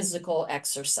get physical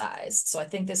exercise. So I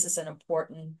think this is an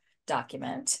important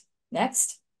document.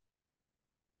 Next.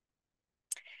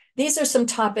 These are some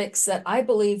topics that I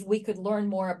believe we could learn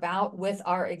more about with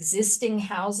our existing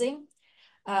housing.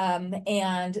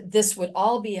 And this would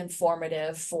all be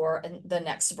informative for the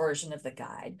next version of the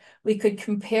guide. We could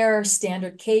compare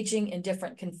standard caging in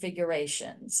different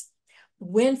configurations.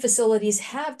 When facilities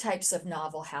have types of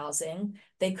novel housing,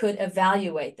 they could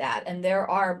evaluate that. And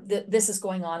this is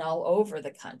going on all over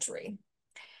the country.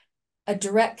 A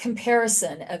direct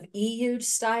comparison of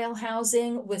EU-style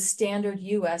housing with standard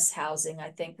US housing, I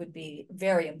think, would be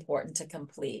very important to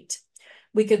complete.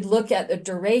 We could look at the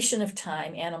duration of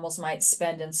time animals might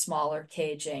spend in smaller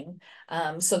caging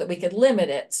so that we could limit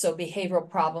it so behavioral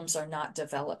problems are not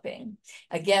developing.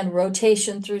 Again,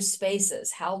 rotation through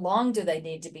spaces. How long do they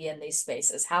need to be in these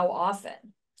spaces? How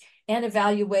often? And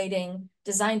evaluating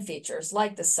design features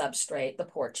like the substrate, the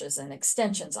porches, and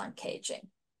extensions on caging.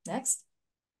 Next.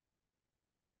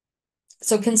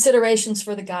 So considerations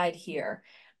for the guide here.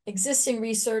 Existing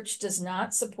research does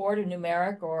not support a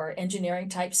numeric or engineering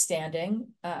type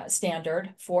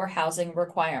standard for housing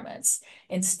requirements.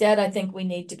 Instead, I think we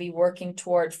need to be working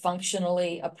toward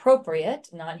functionally appropriate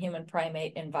non-human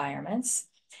primate environments.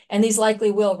 And these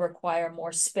likely will require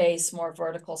more space, more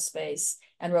vertical space,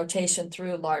 and rotation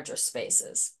through larger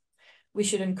spaces. We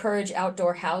should encourage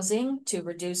outdoor housing to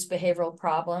reduce behavioral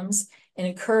problems and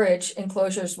encourage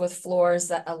enclosures with floors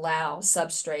that allow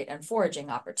substrate and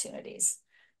foraging opportunities.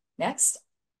 Next.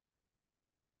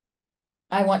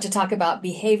 I want to talk about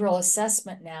behavioral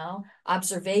assessment now,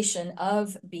 observation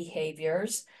of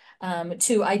behaviors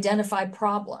to identify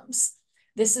problems.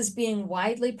 This is being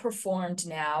widely performed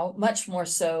now, much more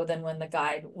so than when the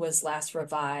guide was last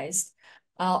revised.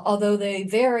 Although they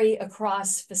vary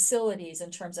across facilities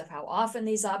in terms of how often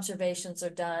these observations are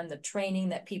done, the training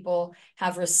that people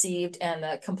have received, and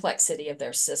the complexity of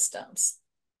their systems.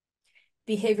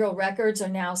 Behavioral records are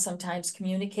now sometimes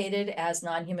communicated as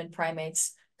non-human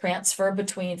primates transfer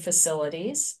between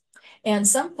facilities. And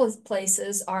some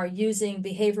places are using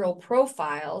behavioral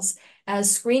profiles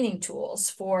as screening tools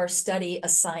for study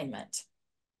assignment.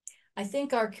 I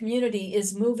think our community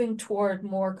is moving toward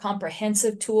more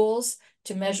comprehensive tools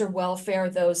to measure welfare,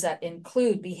 those that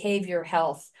include behavior,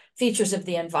 health, features of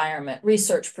the environment,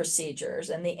 research procedures,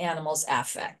 and the animal's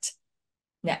affect.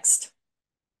 Next.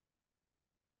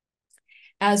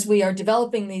 As we are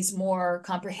developing these more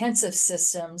comprehensive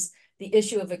systems, the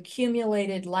issue of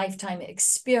accumulated lifetime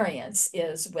experience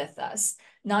is with us.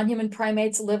 Non-human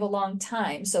primates live a long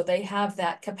time, so they have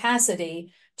that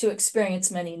capacity to experience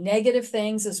many negative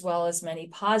things as well as many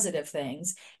positive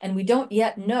things. And we don't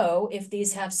yet know if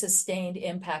these have sustained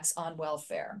impacts on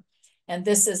welfare. And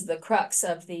this is the crux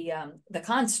of the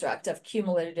construct of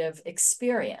cumulative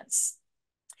experience.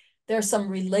 There are some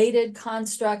related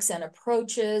constructs and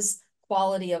approaches: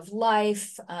 quality of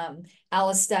life,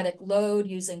 allostatic load,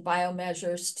 using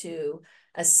biomeasures to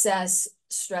assess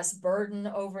stress burden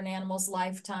over an animal's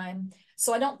lifetime.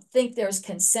 So I don't think there's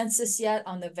consensus yet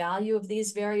on the value of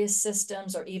these various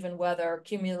systems or even whether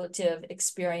cumulative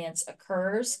experience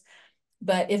occurs.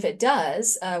 But if it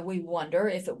does, we wonder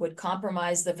if it would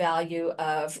compromise the value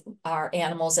of our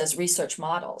animals as research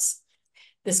models.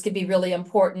 This could be really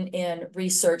important in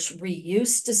research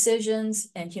reuse decisions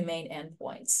and humane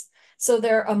endpoints. So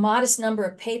there are a modest number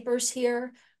of papers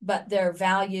here, but their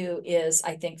value is,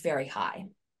 I think, very high.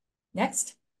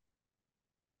 Next.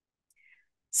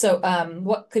 So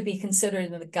what could be considered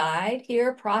in the guide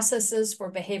here: processes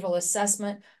for behavioral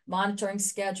assessment, monitoring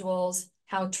schedules,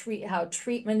 how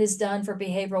treatment is done for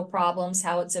behavioral problems,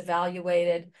 how it's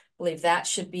evaluated. I believe that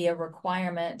should be a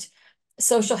requirement.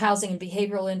 Social housing and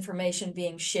behavioral information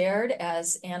being shared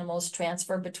as animals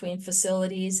transfer between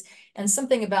facilities, and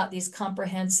something about these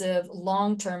comprehensive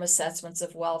long-term assessments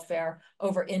of welfare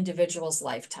over individuals'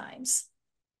 lifetimes.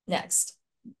 Next.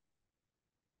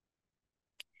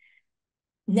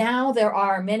 Now there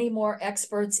are many more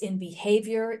experts in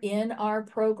behavior in our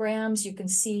programs. You can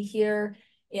see here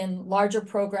in larger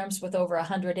programs with over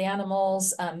 100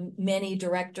 animals, many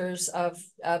directors of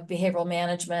behavioral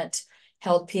management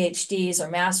held PhDs or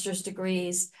master's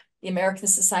degrees. The American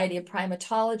Society of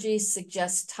Primatology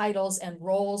suggests titles and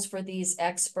roles for these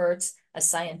experts: a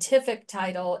scientific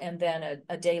title and then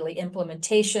a daily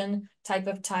implementation type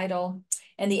of title.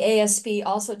 And the ASP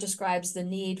also describes the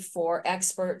need for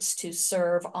experts to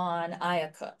serve on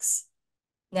IACUCs.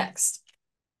 Next.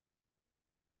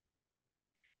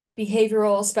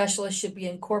 Behavioral specialists should be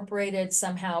incorporated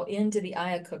somehow into the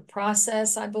IACUC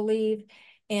process, I believe.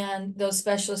 And those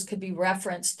specialists could be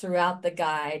referenced throughout the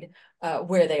guide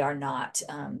where they are not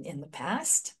in the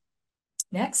past.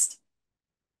 Next.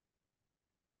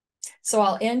 So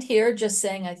I'll end here just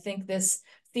saying I think this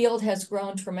field has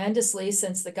grown tremendously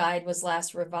since the guide was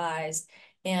last revised,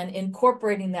 and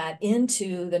incorporating that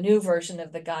into the new version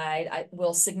of the guide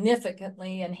will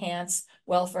significantly enhance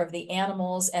welfare of the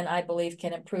animals, and I believe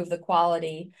can improve the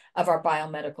quality of our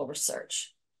biomedical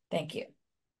research. Thank you.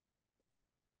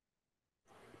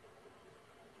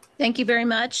 Thank you very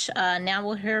much. Now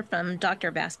we'll hear from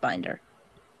Dr. Bassbinder.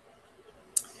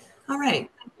 All right.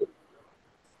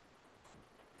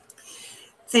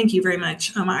 Thank you very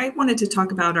much. I wanted to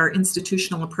talk about our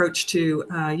institutional approach to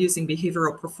using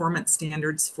behavioral performance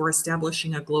standards for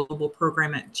establishing a global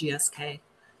program at GSK.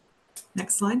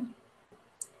 Next slide.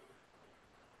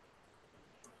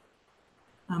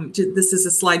 This is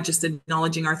a slide just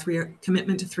acknowledging our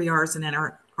commitment to 3 R's and then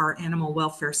our animal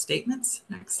welfare statements.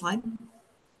 Next slide.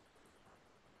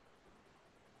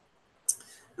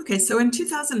 Okay, so in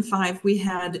 2005, we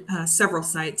had several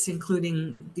sites,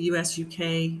 including the US,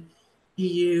 UK,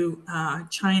 EU,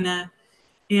 China,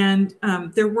 and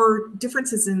there were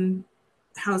differences in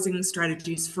housing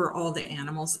strategies for all the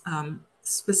animals.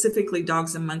 Specifically,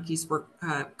 dogs and monkeys were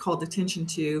called attention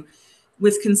to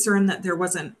with concern that there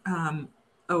wasn't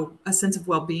a sense of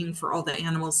well-being for all the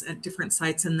animals at different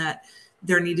sites, and that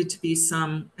there needed to be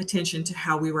some attention to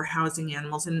how we were housing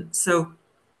animals. And so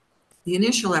the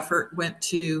initial effort went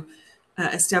to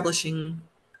establishing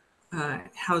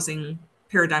housing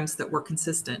paradigms that were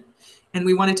consistent. And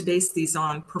we wanted to base these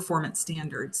on performance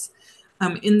standards.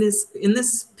 In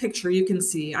this picture, you can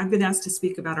see I've been asked to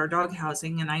speak about our dog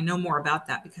housing, and I know more about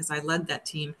that because I led that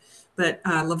team. But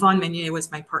Lavon Meunier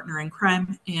was my partner in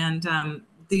crime, and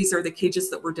these are the cages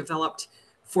that were developed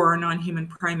for our non-human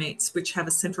primates, which have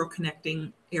a central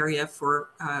connecting area for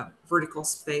vertical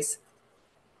space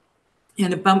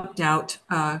and a bumped out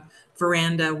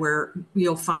veranda where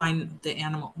you'll find the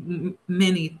animal.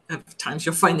 Many of times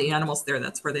you'll find the animals there.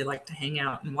 That's where they like to hang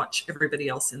out and watch everybody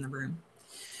else in the room.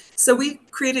 So we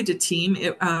created a team.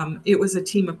 It was a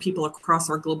team of people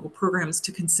across our global programs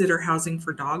to consider housing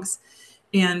for dogs.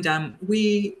 And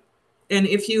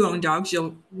if you own dogs,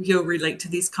 you'll relate to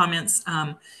these comments,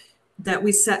 that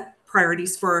we set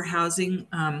priorities for our housing.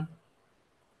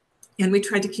 And we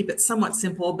tried to keep it somewhat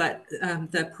simple, but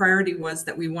the priority was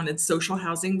that we wanted social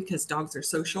housing because dogs are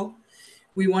social.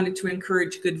 We wanted to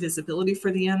encourage good visibility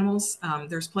for the animals.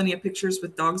 There's plenty of pictures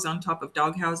with dogs on top of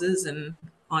dog houses and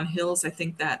on hills. I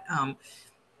think that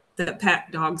that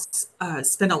pack dogs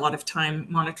spend a lot of time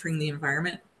monitoring the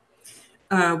environment.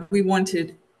 We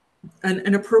wanted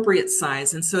an appropriate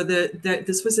size. And so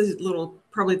this was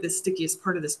probably the stickiest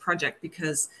part of this project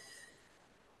because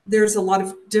there's a lot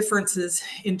of differences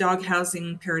in dog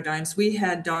housing paradigms. We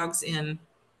had dogs in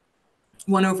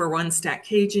 1/1 stack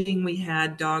caging. We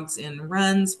had dogs in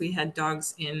runs. We had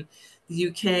dogs in the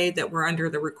UK that were under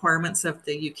the requirements of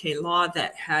the UK law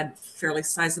that had fairly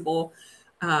sizable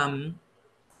runs.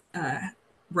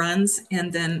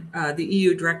 And then the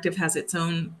EU directive has its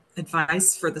own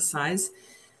advice for the size.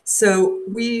 So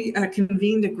we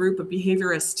convened a group of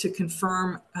behaviorists to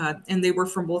confirm, and they were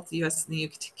from both the US and the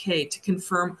UK, to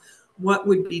confirm what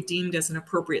would be deemed as an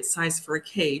appropriate size for a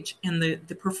cage. And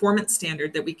the performance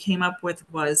standard that we came up with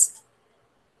was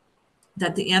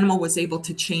that the animal was able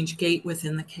to change gait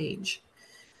within the cage.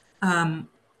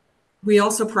 We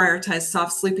also prioritized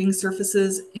soft sleeping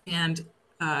surfaces and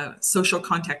social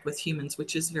contact with humans,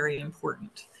 which is very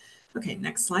important. Okay,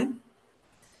 next slide.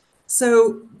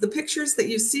 So the pictures that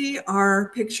you see are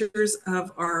pictures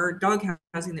of our dog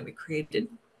housing that we created.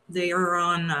 They are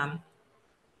on,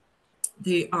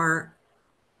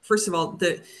 first of all,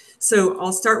 so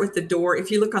I'll start with the door.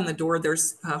 If you look on the door,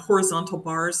 there's horizontal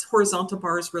bars. Horizontal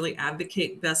bars really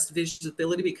advocate best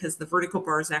visibility because the vertical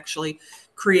bars actually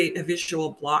create a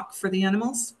visual block for the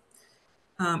animals.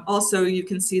 Also, you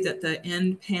can see that the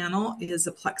end panel is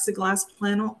a plexiglass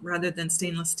panel rather than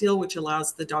stainless steel, which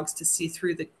allows the dogs to see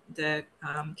through the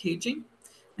caging.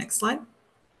 Next slide.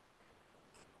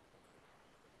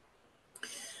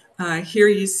 Here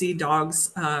you see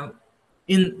dogs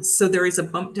so there is a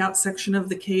bumped out section of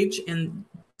the cage, and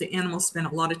the animals spend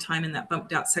a lot of time in that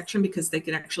bumped out section because they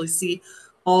can actually see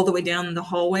all the way down the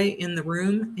hallway in the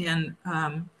room.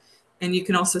 And you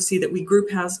can also see that we group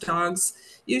house dogs,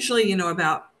 usually,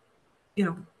 about,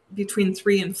 between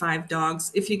 3 and 5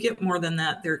 dogs. If you get more than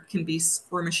that, there can be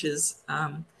skirmishes.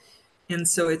 And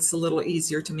so it's a little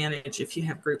easier to manage if you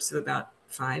have groups of about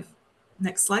 5.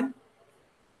 Next slide.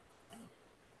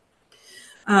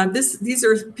 These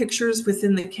are pictures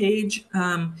within the cage.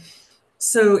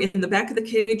 So in the back of the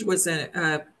cage was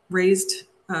a raised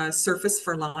surface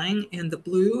for lying, and the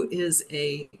blue is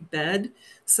a bed.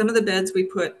 Some of the beds we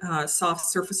put soft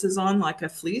surfaces on, like a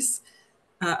fleece.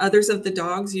 Others of the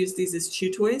dogs used these as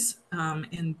chew toys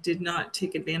and did not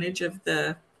take advantage of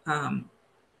the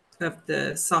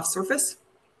soft surface.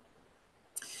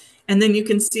 And then you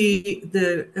can see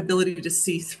the ability to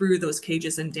see through those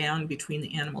cages and down between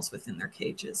the animals within their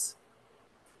cages.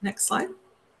 Next slide.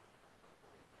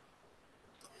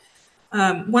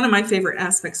 One of my favorite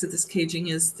aspects of this caging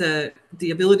is the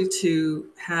ability to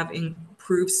have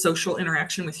improved social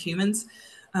interaction with humans.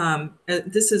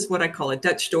 This is what I call a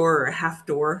Dutch door or a half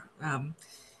door.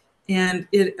 And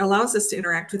it allows us to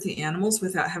interact with the animals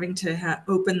without having to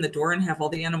open the door and have all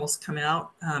the animals come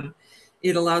out.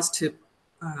 It allows to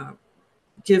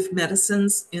give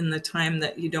medicines in the time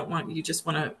that you don't want, you just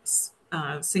want to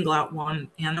single out one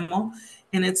animal.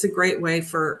 And it's a great way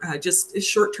for just a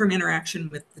short-term interaction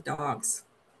with the dogs.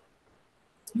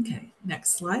 Okay,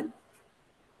 next slide.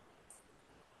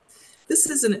 This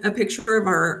is a picture of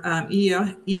our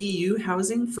EU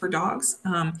housing for dogs.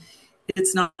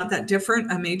 It's not that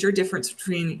different. A major difference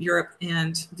between Europe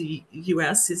and the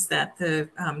US is that the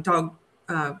dog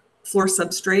floor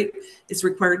substrate is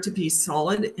required to be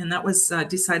solid, and that was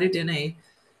decided in a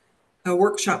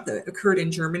workshop that occurred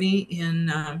in Germany in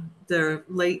the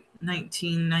late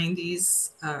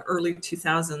 1990s, early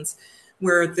 2000s,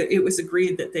 where it was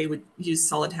agreed that they would use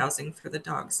solid housing for the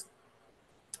dogs.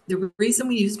 The reason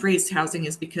we used raised housing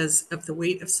is because of the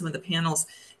weight of some of the panels.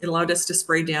 It allowed us to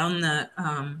spray down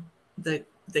the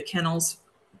kennels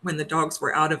when the dogs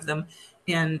were out of them,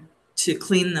 and to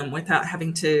clean them without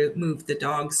having to move the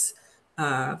dogs.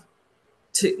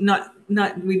 We'd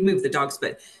move the dogs,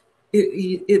 but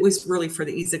it was really for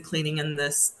the ease of cleaning and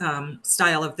this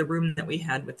style of the room that we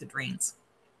had with the drains.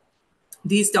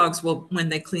 These dogs will, when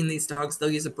they clean these dogs, they'll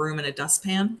use a broom and a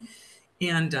dustpan,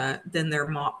 and then they're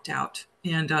mopped out.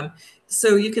 And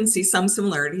so you can see some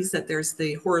similarities, that there's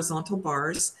the horizontal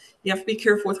bars. You have to be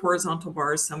careful with horizontal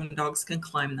bars. Some dogs can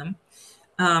climb them.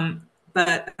 And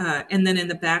then in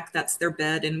the back, that's their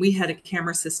bed. And we had a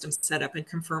camera system set up and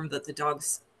confirmed that the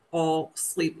dogs all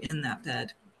sleep in that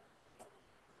bed.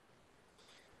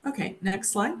 Okay,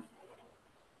 next slide.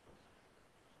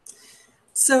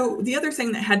 So the other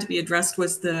thing that had to be addressed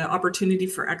was the opportunity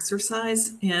for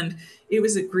exercise. And it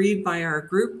was agreed by our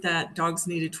group that dogs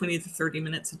needed 20 to 30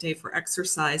 minutes a day for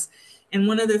exercise. And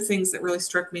one of the things that really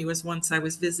struck me was once I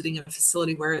was visiting a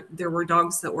facility where there were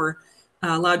dogs that were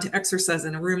allowed to exercise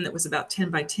in a room that was about 10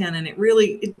 by 10. And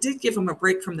it did give them a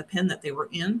break from the pen that they were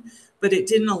in, but it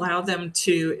didn't allow them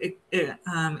to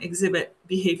exhibit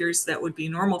behaviors that would be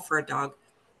normal for a dog.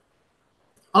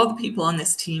 All the people on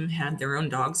this team had their own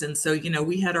dogs. And so,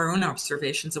 we had our own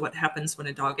observations of what happens when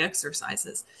a dog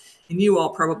exercises. And you all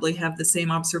probably have the same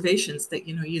observations that,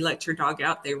 you let your dog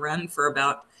out, they run for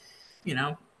about,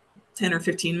 10 or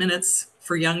 15 minutes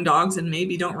for young dogs, and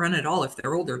maybe don't run at all if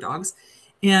they're older dogs.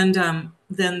 And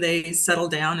then they settle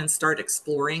down and start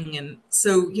exploring. And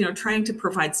so, trying to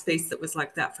provide space that was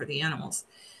like that for the animals.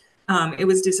 It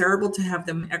was desirable to have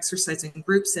them exercise in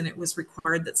groups, and it was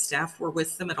required that staff were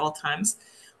with them at all times.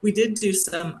 We did do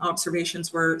some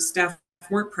observations where staff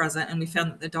weren't present, and we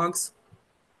found that the dogs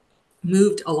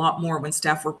moved a lot more when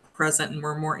staff were present and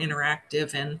were more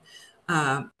interactive and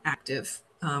active.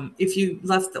 If you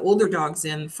left the older dogs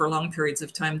in for long periods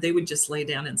of time, they would just lay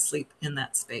down and sleep in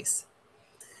that space.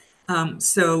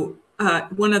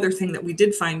 One other thing that we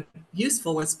did find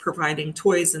useful was providing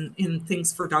toys and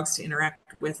things for dogs to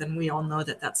interact with. And we all know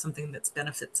that that's something that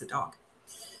benefits a dog.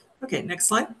 Okay, next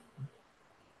slide.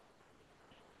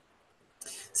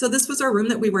 So this was our room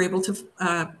that we were able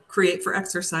to create for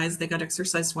exercise. They got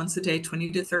exercise once a day, 20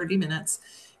 to 30 minutes.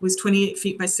 It was 28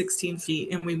 feet by 16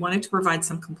 feet, and we wanted to provide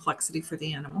some complexity for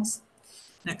the animals.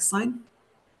 Next slide.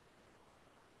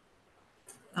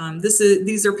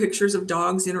 These are pictures of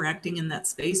dogs interacting in that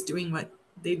space, doing what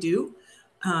they do.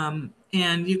 And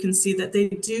you can see that they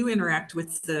do interact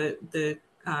with the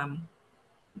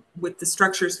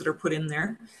structures that are put in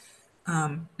there.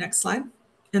 Next slide.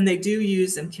 And they do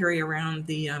use and carry around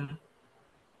the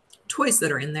toys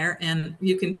that are in there. And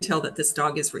you can tell that this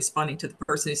dog is responding to the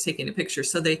person who's taking a picture.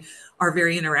 So they are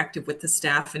very interactive with the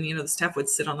staff. And, the staff would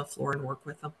sit on the floor and work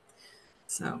with them.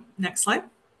 So next slide.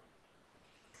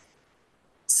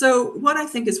 So what I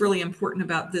think is really important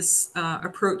about this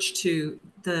approach to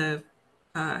the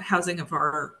housing of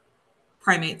our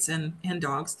primates and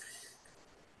dogs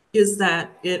is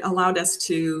that it allowed us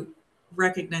to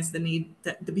recognize the need,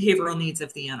 that the behavioral needs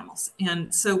of the animals.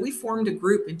 And so we formed a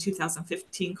group in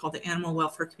 2015 called the Animal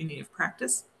Welfare Community of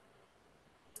Practice.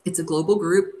 It's a global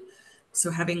group,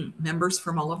 so having members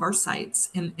from all of our sites,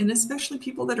 and especially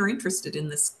people that are interested in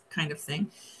this kind of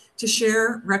thing, to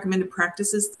share recommended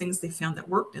practices, things they found that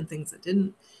worked and things that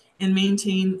didn't, and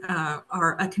maintain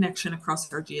a connection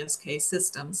across our GSK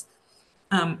systems.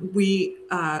 We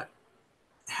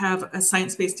have a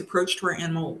science-based approach to our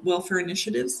animal welfare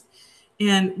initiatives.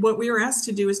 And what we were asked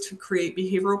to do is to create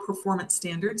behavioral performance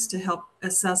standards to help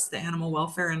assess the animal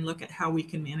welfare and look at how we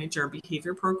can manage our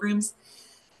behavior programs.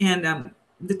 And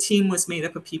the team was made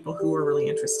up of people who were really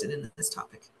interested in this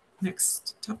topic.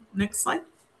 Next slide.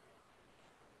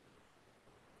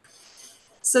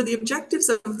 So the objectives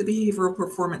of the behavioral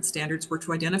performance standards were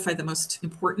to identify the most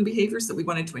important behaviors that we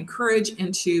wanted to encourage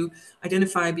and to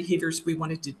identify behaviors we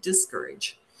wanted to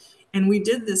discourage. And we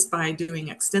did this by doing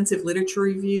extensive literature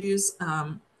reviews,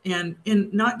 and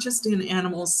not just in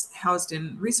animals housed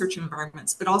in research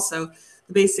environments, but also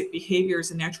the basic behaviors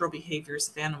and natural behaviors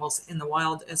of animals in the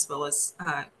wild, as well as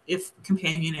if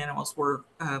companion animals were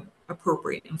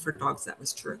appropriate. And for dogs, that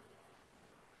was true.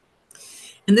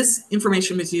 And this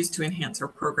information was used to enhance our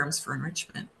programs for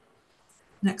enrichment.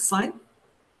 Next slide.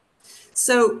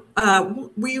 So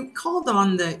we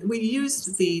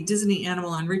used the Disney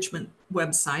Animal Enrichment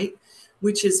website,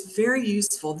 which is very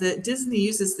useful. That Disney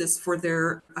uses this for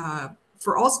their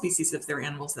for all species of their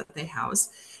animals that they house,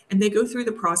 and they go through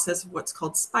the process of what's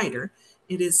called SPIDER.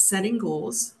 It is setting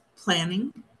goals,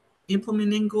 planning,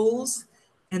 implementing goals,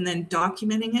 and then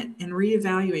documenting it and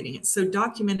reevaluating it. So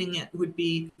documenting it would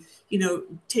be,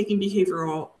 taking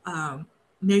behavioral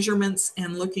measurements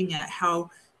and looking at how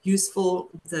useful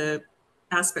the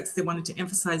aspects they wanted to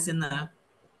emphasize in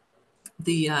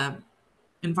the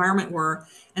environment were,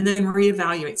 and then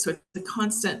reevaluate. So it's a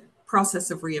constant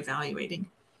process of reevaluating.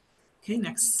 Okay,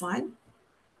 next slide.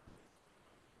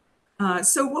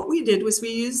 So what we did was we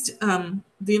used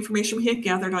the information we had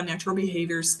gathered on natural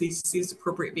behavior, species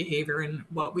appropriate behavior, and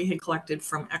what we had collected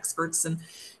from experts. And,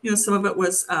 some of it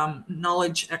was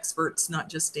knowledge experts, not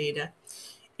just data.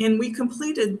 And we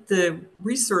completed the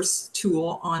resource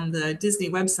tool on the Disney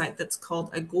website that's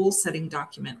called a goal setting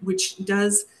document, which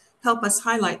does help us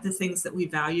highlight the things that we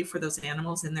value for those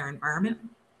animals in their environment.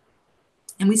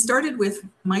 And we started with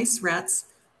mice, rats,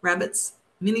 rabbits,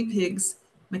 mini pigs,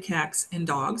 macaques, and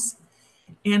dogs.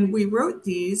 And we wrote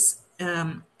these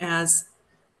as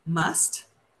must,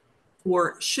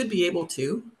 or should be able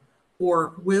to,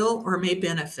 or will or may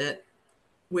benefit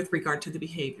with regard to the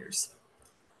behaviors.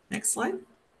 Next slide.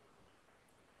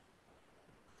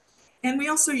 And we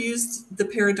also used the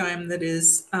paradigm that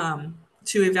is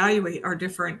to evaluate our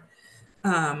different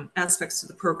aspects of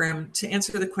the program to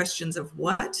answer the questions of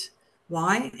what,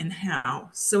 why, and how.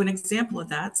 So an example of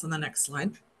that's on the next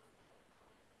slide.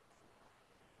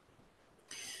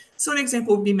 So an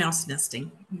example would be mouse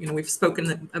nesting. We've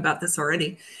spoken about this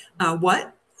already.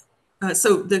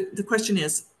 So the question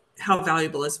is, how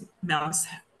valuable is mouse?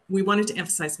 We wanted to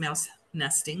emphasize mouse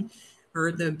nesting,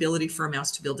 or the ability for a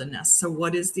mouse to build a nest. So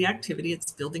what is the activity?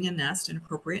 It's building a nest, an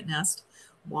appropriate nest.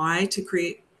 Why? To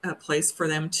create a place for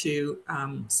them to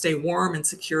stay warm and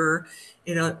secure.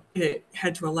 It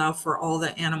had to allow for all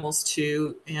the animals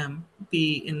to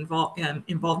be involved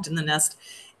in the nest.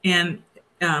 And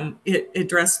it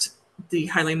addressed the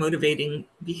highly motivating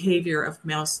behavior of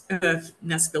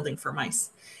nest building for mice.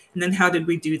 And then how did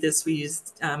we do this? We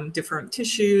used different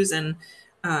tissues and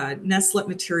nestlet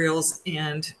materials,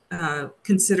 and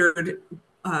considered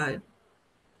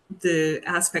the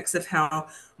aspects of how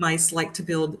mice like to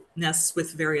build nests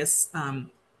with various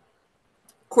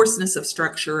coarseness of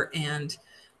structure and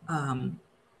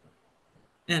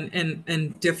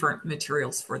different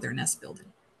materials for their nest building.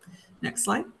 Next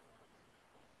slide.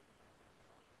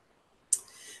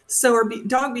 So our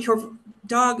dog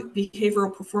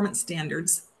behavioral performance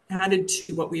standards added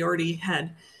to what we already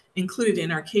had included in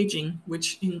our caging,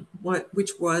 which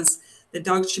was that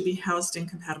dogs should be housed in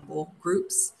compatible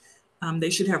groups. They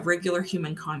should have regular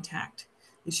human contact.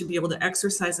 They should be able to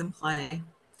exercise and play.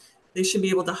 They should be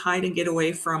able to hide and get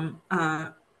away from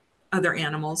other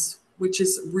animals, which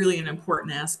is really an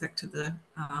important aspect to the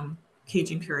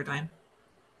caging paradigm.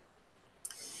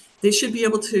 They should be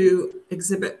able to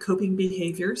exhibit coping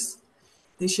behaviors.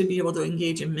 They should be able to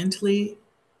engage in mentally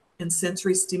and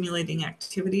sensory stimulating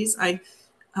activities. I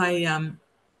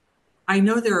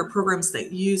know there are programs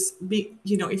that use,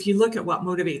 if you look at what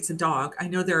motivates a dog, I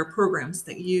know there are programs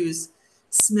that use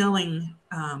smelling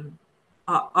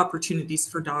opportunities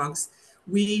for dogs.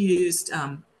 We used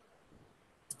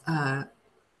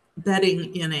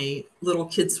bedding in a little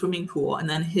kid swimming pool and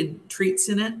then hid treats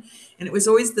in it. And it was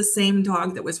always the same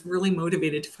dog that was really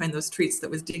motivated to find those treats that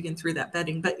was digging through that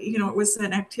bedding. But, you know, it was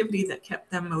an activity that kept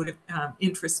them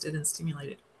interested and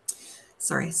stimulated.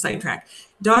 Sorry, sidetrack.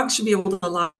 Dogs should be able to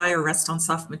lie or rest on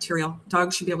soft material.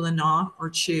 Dogs should be able to gnaw or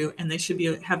chew, and they should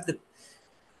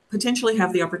potentially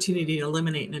have the opportunity to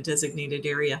eliminate in a designated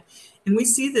area. And we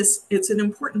see this, it's an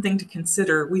important thing to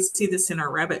consider. We see this in our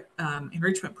rabbit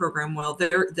enrichment program. Well,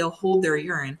 they'll hold their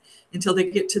urine until they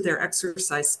get to their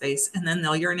exercise space, and then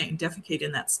they'll urinate and defecate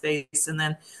in that space. And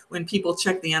then when people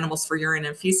check the animals for urine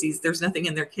and feces, there's nothing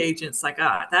in their cage, and it's like,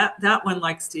 that one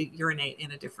likes to urinate in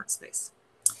a different space.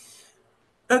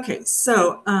 Okay,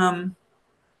 so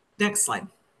next slide.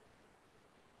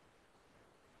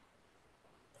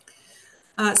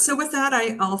 So with that,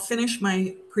 I'll finish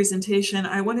my presentation.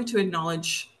 I wanted to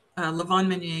acknowledge LaVon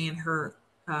Meunier and her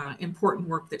important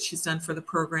work that she's done for the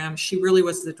program. She really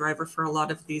was the driver for a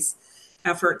lot of these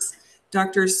efforts.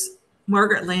 Doctors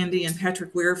Margaret Landy and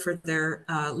Patrick Weir for their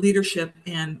leadership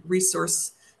and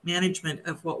resource management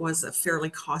of what was a fairly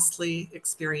costly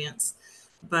experience,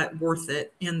 but worth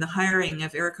it. And the hiring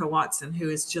of Erica Watson, who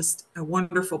is just a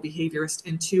wonderful behaviorist,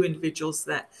 and 2 individuals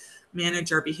that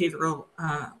manage our behavioral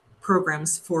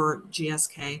programs for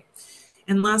GSK.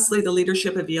 And lastly, the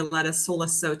leadership of Violetta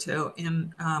Solis Soto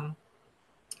and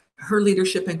her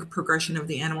leadership and progression of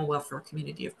the animal welfare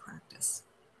community of practice.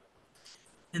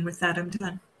 And with that, I'm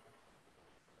done.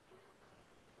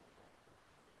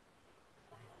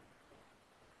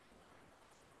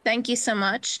 Thank you so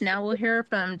much. Now we'll hear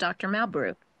from Dr.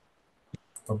 Malbrew.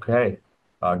 Okay.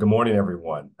 Good morning,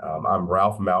 everyone. I'm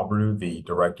Ralph Malbrew, the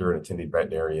director and attending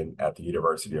veterinarian at the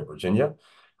University of Virginia.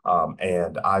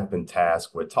 And I've been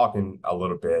tasked with talking a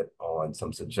little bit on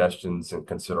some suggestions and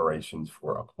considerations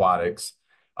for aquatics,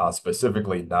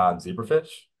 specifically non-zebrafish,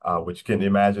 which you can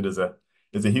imagine is a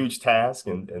huge task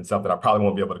and something I probably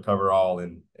won't be able to cover all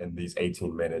in these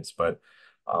 18 minutes, but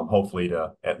hopefully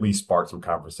to at least spark some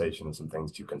conversation and some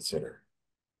things to consider.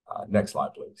 Next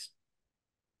slide, please.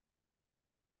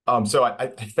 So I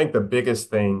think the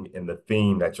biggest thing in the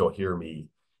theme that you'll hear me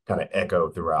kind of echo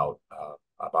throughout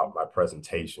about my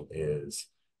presentation is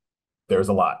there's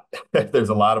a lot. There's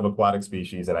a lot of aquatic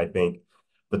species, and I think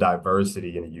the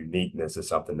diversity and the uniqueness is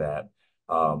something that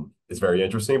is very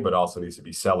interesting, but also needs to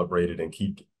be celebrated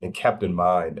and kept in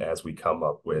mind as we come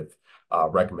up with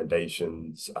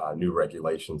recommendations, new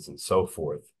regulations, and so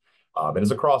forth. And it's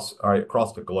across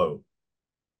the globe.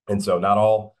 And so not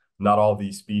all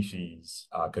these species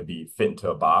could be fit into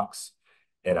a box.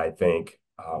 And I think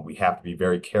we have to be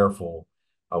very careful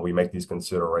we make these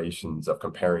considerations of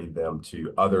comparing them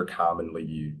to other commonly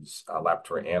used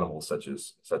laboratory animals such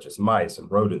as mice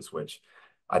and rodents, which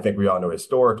I think we all know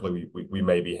historically we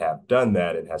maybe have done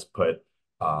that and has put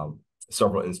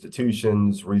several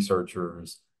institutions,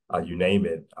 researchers, you name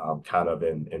it, kind of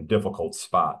in difficult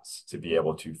spots to be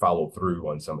able to follow through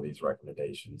on some of these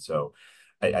recommendations. So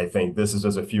I think this is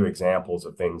just a few examples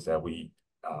of things that we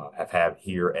have had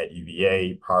here at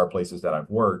UVA, prior places that I've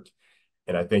worked.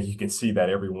 And I think you can see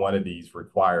that every one of these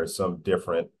requires some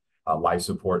different life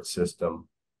support system,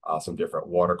 some different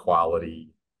water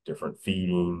quality, different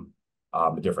feeding,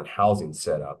 different housing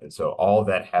setup. And so all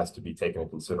that has to be taken into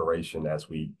consideration as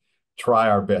we try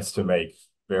our best to make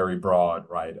very broad,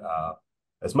 right,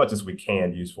 as much as we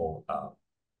can, useful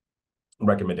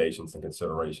recommendations and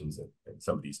considerations and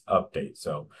some of these updates.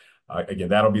 So again,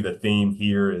 that'll be the theme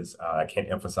here. Is I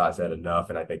can't emphasize that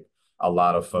enough. And I think a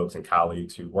lot of folks and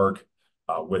colleagues who work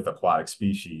with aquatic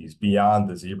species beyond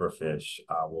the zebrafish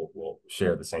will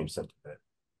share the same sentiment.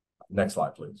 Next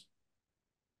slide, please.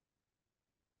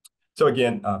 So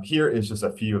again, here is just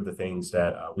a few of the things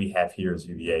that we have here as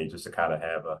UVA, just to kind of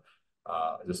have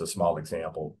just a small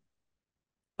example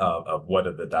of what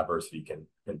the diversity can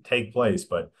take place.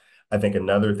 But I think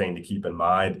another thing to keep in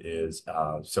mind is,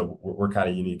 so we're kind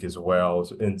of unique as well.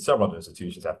 In several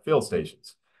institutions have field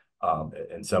stations.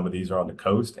 And some of these are on the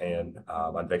coast. And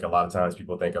I think a lot of times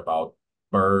people think about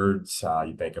birds,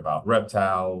 you think about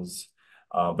reptiles,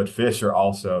 but fish are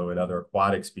also and other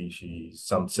aquatic species,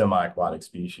 some semi-aquatic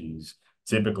species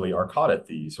typically are caught at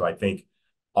these. So I think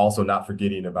also not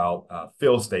forgetting about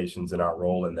field stations and our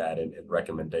role in that and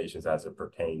recommendations as it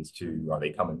pertains to, are they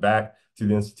coming back to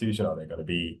the institution? Are they going to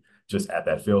be just at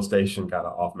that field station kind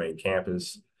of off main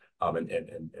campus?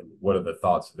 And what are the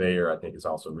thoughts there, I think is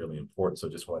also really important. So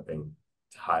just one thing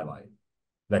to highlight.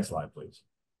 Next slide, please.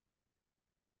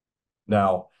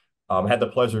 Now, I had the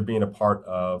pleasure of being a part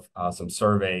of some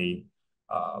survey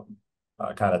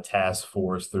kind of task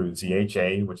force through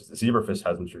ZHA, which is the Zebrafish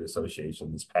Husbandry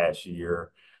Association this past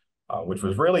year. which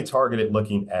was really targeted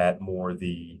looking at more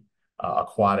the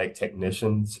aquatic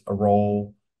technicians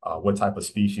role. What type of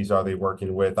species are they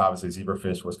working with? Obviously,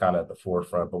 zebrafish was kind of at the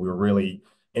forefront, but we were really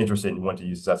interested and want to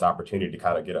use this as an opportunity to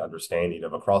kind of get an understanding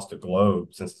of across the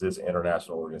globe, since this is an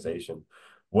international organization,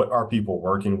 what are people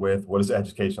working with? What is the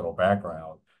educational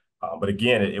background? But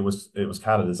again, it was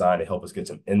kind of designed to help us get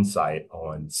some insight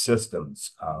on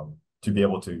systems to be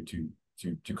able to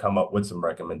come up with some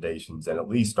recommendations and at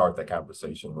least start that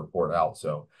conversation, report out.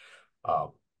 So I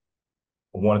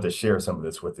wanted to share some of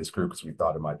this with this group because we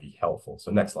thought it might be helpful.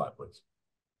 So next slide, please.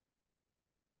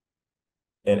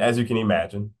 And as you can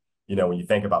imagine, when you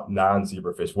think about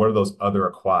non-zebrafish, what are those other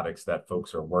aquatics that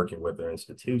folks are working with their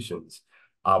institutions?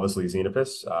 Obviously,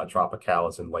 xenophis,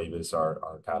 tropicalis, and laevis are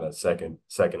kind of second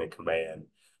in command.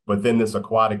 But then this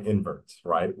aquatic inverts,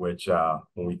 right? Which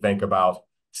when we think about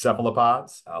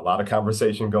cephalopods, a lot of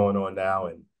conversation going on now,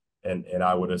 and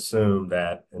I would assume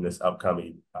that in this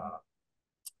upcoming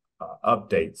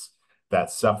updates,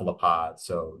 that cephalopods.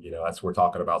 So that's we're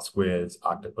talking about squids,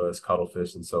 octopus,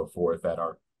 cuttlefish, and so forth that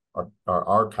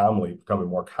are commonly becoming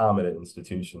more common in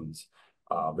institutions.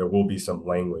 There will be some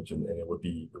language, and it would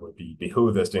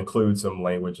behoove us to include some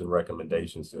language and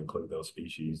recommendations to include those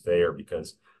species there,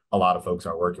 because a lot of folks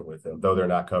are working with them, though they're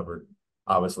not covered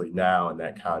obviously now in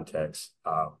that context.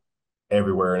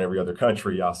 Everywhere in every other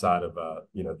country outside of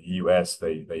the U.S.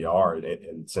 they are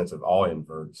in the sense of all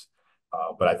inverts.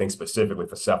 But I think specifically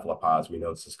for cephalopods, we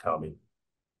know this is coming.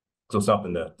 So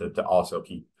something to also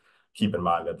keep in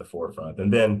mind at the forefront.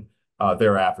 And then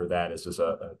thereafter that is just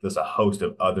a host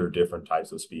of other different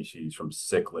types of species, from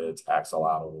cichlids,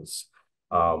 axolotls.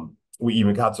 We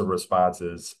even got some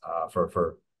responses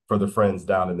for the friends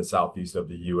down in the southeast of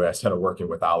the U.S. that are working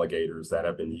with alligators that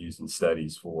have been used in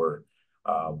studies for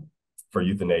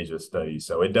euthanasia studies.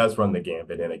 So it does run the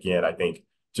gambit. And again, I think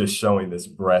just showing this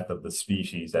breadth of the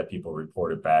species that people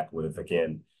reported back with,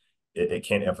 again, it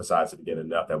can't emphasize it again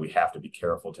enough that we have to be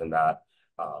careful to not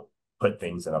put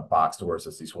things in a box to where it's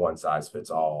just these one size fits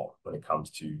all when it comes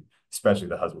to especially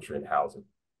the husbandry and housing.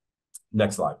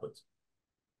 Next slide, please.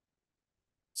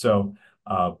 So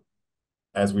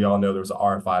as we all know, there was an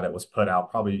RFI that was put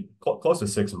out probably close to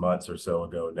 6 months or so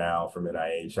ago now from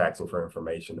NIH, asking for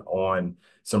information on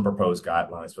some proposed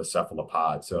guidelines for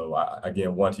cephalopods. So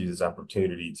again, want to use this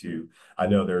opportunity I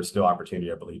know there's still opportunity,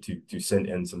 I believe, to send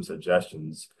in some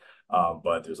suggestions.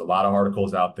 But there's a lot of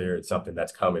articles out there. It's something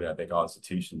that's coming. I think all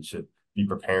institutions should be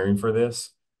preparing for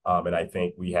this. And I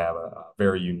think we have a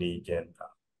very unique and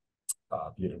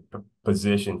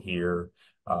position here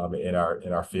in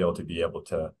our field to be able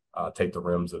to take the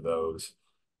rims of those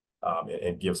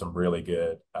and give some really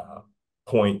good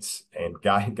points and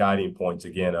guiding points,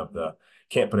 again, of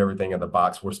can't put everything in the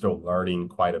box. We're still learning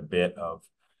quite a bit of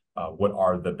what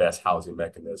are the best housing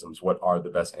mechanisms, what are the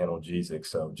best analgesics.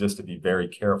 So just to be very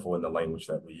careful in the language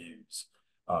that we use.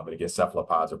 And again,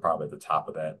 cephalopods are probably at the top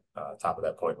of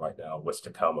that point right now. What's to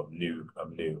come of new.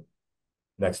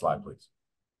 Next slide, please.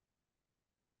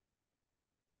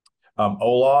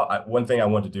 OLAW, one thing I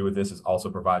want to do with this is also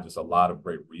provide just a lot of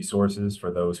great resources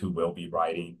for those who will be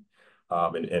writing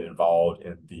and involved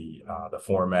in the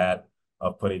format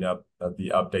of putting up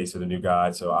the updates of the new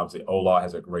guide. So obviously OLAW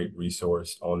has a great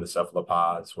resource on the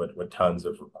cephalopods with tons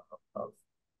of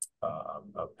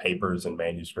papers and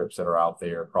manuscripts that are out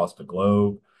there across the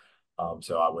globe.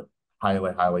 So I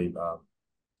would highly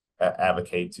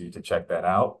advocate to check that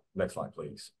out. Next slide,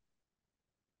 please.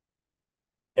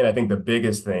 And I think the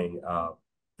biggest thing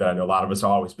that I know a lot of us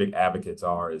are always big advocates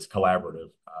is collaborative,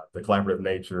 the collaborative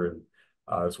nature. And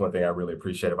that's one thing I really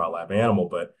appreciate about Lab Animal,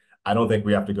 but I don't think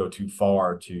we have to go too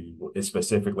far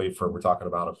specifically we're talking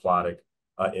about aquatic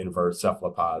invert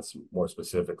cephalopods more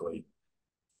specifically.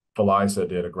 FELISA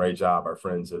did a great job, our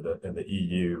friends in the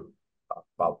EU,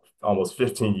 about almost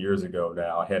 15 years ago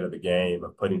now, ahead of the game,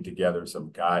 of putting together some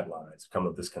guidelines, come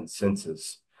up with this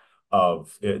consensus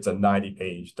it's a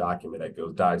 90-page document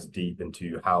that dives deep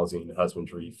into housing,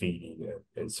 husbandry, feeding,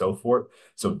 and so forth.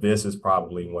 So this is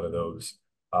probably one of those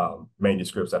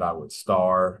manuscripts that I would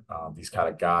star, these kind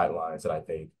of guidelines that I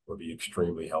think would be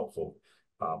extremely helpful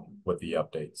with the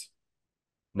updates.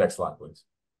 Next slide, please.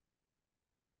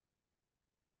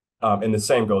 And the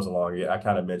same goes along. I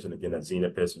kind of mentioned again that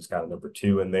xenophis was kind of number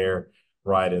 2 in there,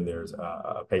 right? And there's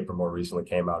a paper more recently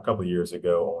came out a couple of years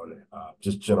ago on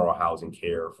just general housing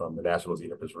care from the National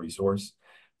Xenophis Resource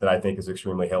that I think is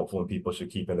extremely helpful and people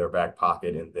should keep in their back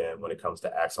pocket. And then when it comes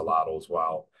to axolotls,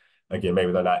 while again,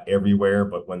 maybe they're not everywhere,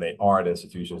 but when they are at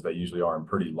institutions, they usually are in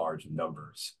pretty large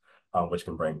numbers, which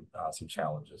can bring some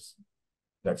challenges.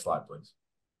 Next slide, please.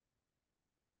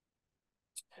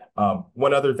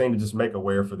 One other thing to just make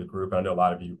aware for the group, I know a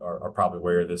lot of you are probably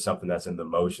aware of this, something that's in the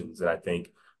motions. And I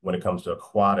think when it comes to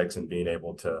aquatics and being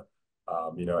able to,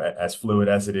 as fluid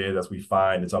as it is, as we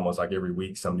find, it's almost like every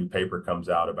week some new paper comes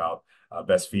out about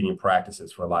best feeding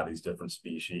practices for a lot of these different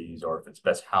species, or if it's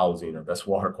best housing or best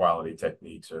water quality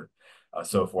techniques or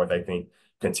so forth. I think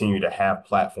continue to have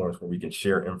platforms where we can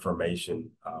share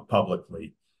information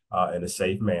publicly in a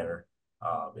safe manner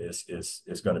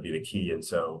is going to be the key. And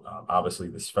so obviously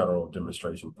this federal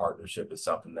demonstration partnership is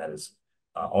something that is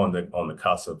on the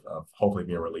cusp of hopefully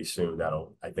being released soon.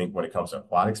 That'll, I think, when it comes to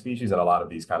aquatic species and a lot of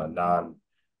these kind of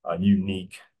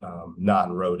unique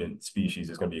non-rodent species,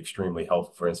 is going to be extremely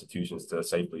helpful for institutions to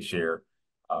safely share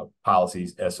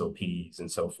policies, SOPs,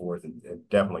 and so forth, and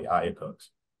definitely IACUCs.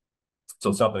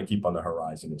 So something to keep on the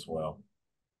horizon as well.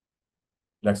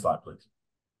 Next slide, please.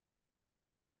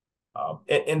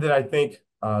 And then I think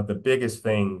the biggest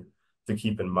thing to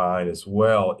keep in mind as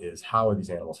well is how are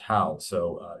these animals housed?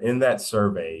 So in that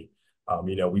survey,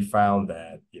 we found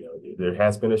that, there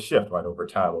has been a shift right over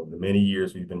time. Over the many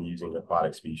years we've been using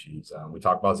aquatic species. We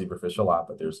talk about zebrafish a lot,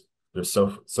 but there's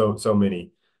so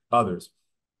many others.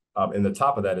 And the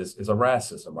top of that is a RAS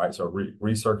system, right? So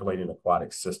recirculating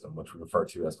aquatic system, which we refer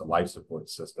to as the life support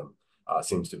system,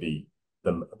 seems to be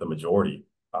the majority.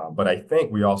 But I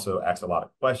think we also asked a lot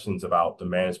of questions about the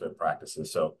management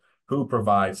practices. So who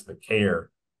provides the care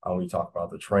when we talk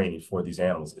about the training for these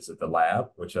animals? Is it the lab,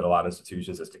 which at a lot of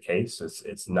institutions is the case?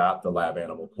 It's not the lab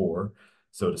animal corps,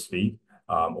 so to speak.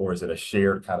 Or is it a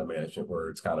shared kind of management where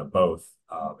it's kind of both,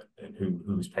 and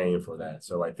who's paying for that?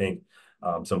 So I think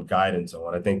some guidance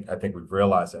on. I think we've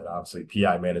realized that obviously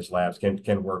PI managed labs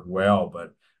can work well,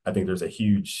 but I think there's a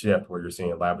huge shift where you're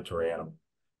seeing laboratory animal,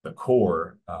 the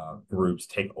core groups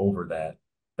take over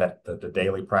the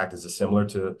daily practice is similar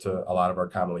to a lot of our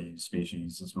commonly used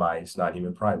species as mice,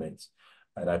 non-human primates,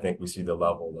 and I think we see the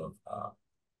level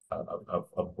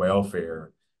of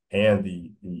welfare and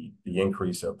the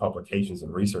increase of publications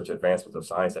and research advancements of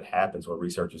science that happens when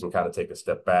researchers can kind of take a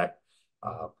step back,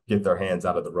 get their hands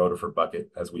out of the rotifer bucket,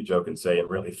 as we joke and say,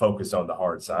 and really focus on the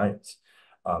hard science.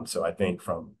 So I think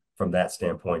from that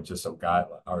standpoint, just some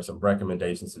some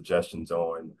recommendations, suggestions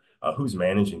on who's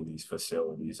managing these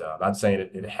facilities. Not saying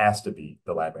it has to be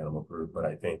the lab animal group, but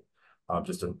I think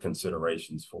just some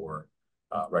considerations for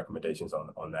recommendations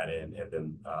on that end, and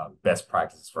then best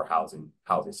practices for housing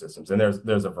systems. And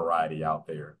there's a variety out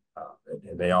there,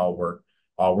 and they all work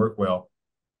well.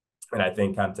 And I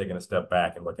think kind of taking a step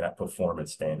back and looking at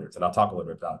performance standards, and I'll talk a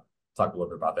little bit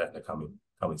about that in the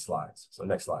coming slides. So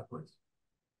next slide, please.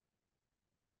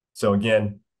 So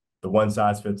again, the one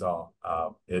size fits all.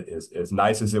 As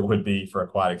nice as it would be for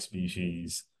aquatic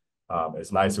species,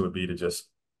 as nice it would be to just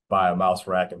buy a mouse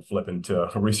rack and flip into a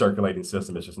recirculating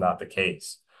system, it's just not the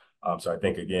case. So I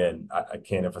think, again, I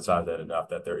can't emphasize that enough,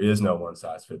 that there is no one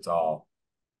size fits all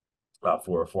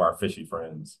for our fishy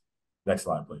friends. Next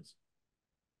slide, please.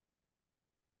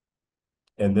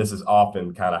 And this is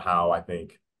often kind of how I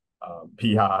think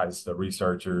PIs, the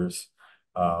researchers,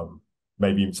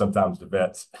 maybe even sometimes the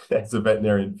vets, as a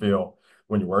veterinarian, feel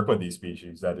when you work with these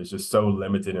species, that is just so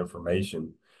limited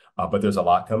information, but there's a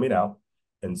lot coming out.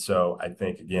 And so I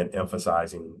think, again,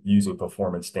 emphasizing using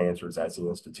performance standards as the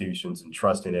institutions and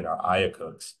trusting in our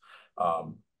IACUCs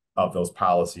of those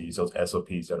policies, those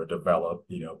SOPs that are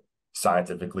developed,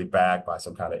 scientifically backed by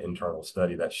some kind of internal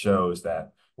study that shows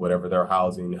that whatever their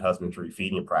housing, husbandry,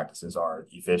 feeding practices are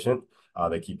efficient.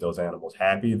 They keep those animals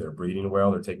happy, they're breeding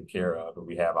well, they're taken care of, and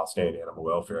we have outstanding animal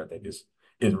welfare. I think is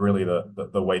really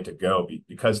the way to go,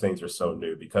 because things are so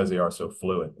new, because they are so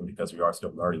fluid, and because we are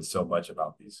still learning so much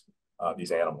about these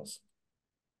animals.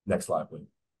 Next slide, please.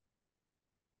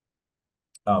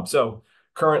 So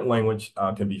current language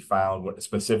can be found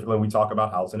specifically when we talk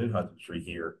about housing and husbandry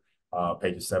here,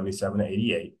 pages 77 to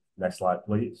 88. Next slide,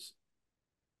 please.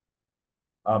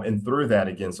 And through that,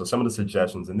 again, so some of the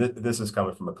suggestions, and this is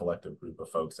coming from a collective group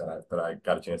of folks that I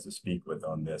got a chance to speak with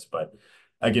on this, but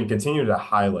again, continue to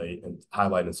highlight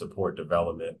and support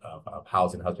development of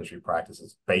housing husbandry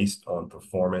practices based on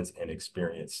performance and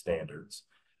experience standards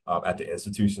at the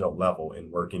institutional level, in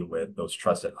working with those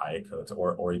trusted IACUCs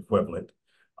or equivalent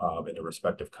in the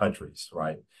respective countries,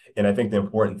 right? And I think the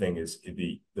important thing is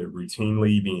the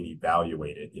routinely being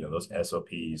evaluated, those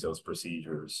SOPs, those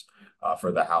procedures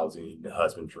for the housing, the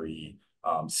husbandry,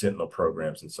 sentinel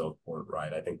programs, and so forth,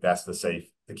 right? I think that's the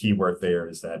key word there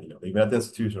is that, even at the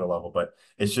institutional level, but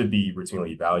it should be routinely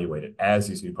evaluated as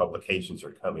these new publications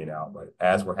are coming out, right?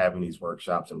 As we're having these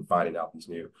workshops and finding out these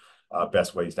new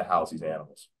best ways to house these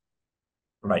animals.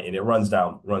 Right, and it runs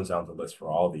down the list for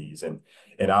all these, and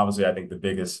obviously I think the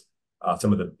biggest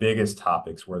Some of the biggest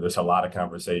topics where there's a lot of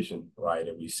conversation, right,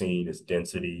 and we've seen is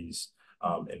densities,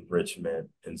 enrichment,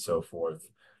 and so forth.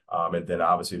 And then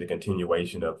obviously the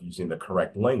continuation of using the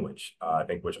correct language, I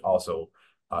think, which also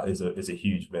is a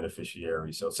huge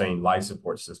beneficiary. So saying life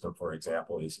support system, for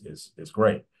example, is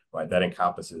great, right? That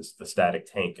encompasses the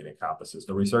static tank, it encompasses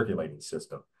the recirculating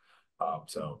system.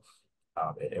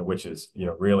 And which is,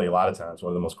 really a lot of times one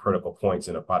of the most critical points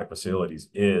in aquatic facilities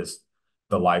is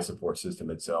the life support system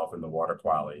itself and the water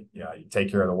quality. Yeah, you take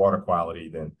care of the water quality,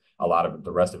 then a lot of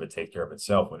the rest of it takes care of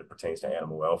itself when it pertains to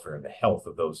animal welfare and the health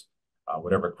of those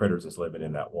whatever critters is living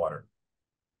in that water.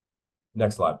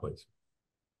 Next slide, please.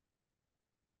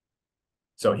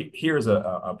 So here's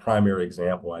a primary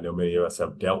example. I know many of us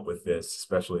have dealt with this,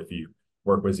 especially if you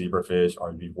work with zebrafish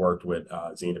or you've worked with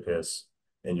xenopus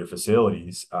in your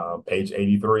facilities. Page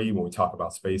 83, when we talk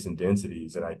about space and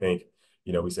densities, and I think,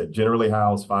 we said generally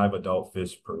house 5 adult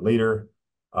fish per liter.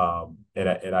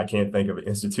 And I can't think of an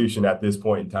institution at this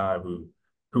point in time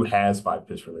who has 5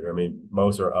 fish per liter. I mean,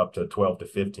 most are up to 12 to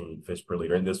 15 fish per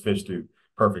liter, and this fish do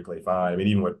perfectly fine. I mean,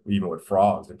 even with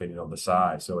frogs, depending on the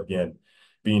size. So again,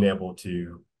 being able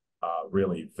to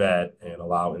really vet and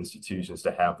allow institutions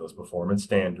to have those performance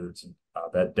standards,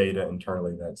 that data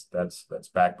internally that's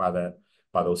backed by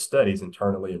those studies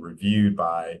internally and reviewed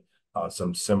by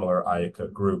some similar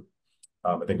IACA group.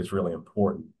 I think it's really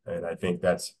important, and I think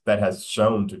that has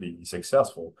shown to be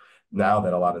successful now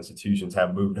that a lot of institutions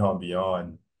have moved on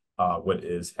beyond what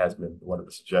has been one of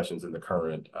the suggestions in the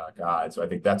current guide. So I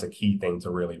think that's a key thing to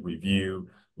really review,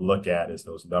 look at, is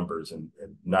those numbers, and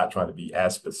not trying to be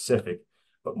as specific,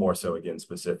 but more so, again,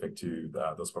 specific to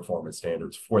those performance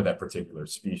standards for that particular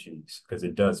species, because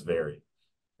it does vary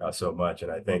so much.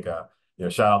 And I think,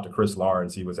 shout out to Chris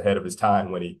Lawrence. He was ahead of his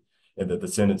time when the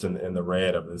sentence in the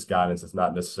red of this guidance is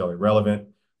not necessarily relevant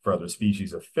for other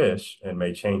species of fish and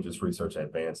may change as research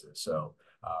advances. So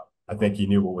I think he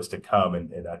knew what was to come.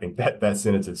 And I think that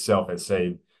sentence itself has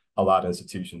saved a lot of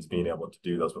institutions being able to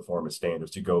do those performance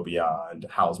standards to go beyond,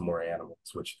 house more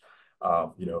animals, which,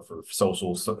 for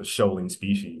social shoaling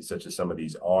species, such as some of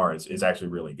these are, is actually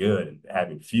really good. And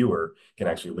having fewer can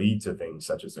actually lead to things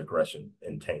such as aggression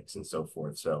in tanks and so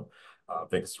forth. So I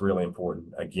think it's really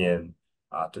important, again,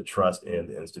 to trust in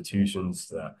the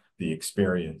institutions, the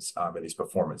experience, and these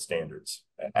performance standards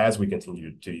as we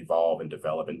continue to evolve and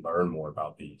develop and learn more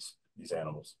about these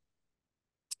animals.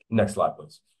 Next slide,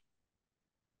 please.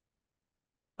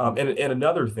 And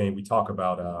another thing we talk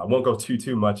about, I won't go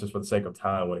too much just for the sake of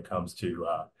time when it comes to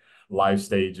life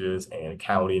stages and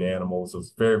counting animals. So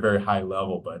it's very, very high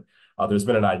level, but there's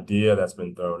been an idea that's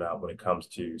been thrown out when it comes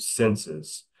to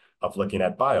census of looking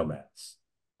at biomass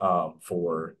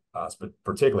for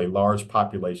particularly large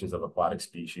populations of aquatic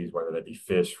species, whether that be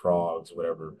fish, frogs,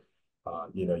 whatever,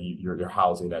 you're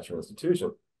housing at your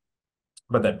institution.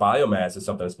 But that biomass is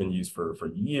something that's been used for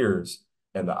years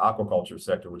in the aquaculture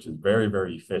sector, which is very,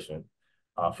 very efficient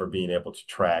for being able to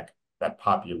track that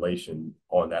population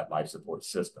on that life support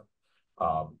system.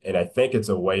 And I think it's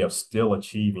a way of still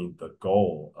achieving the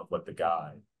goal of what the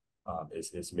guide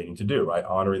is meaning to do, right?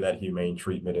 Honoring that humane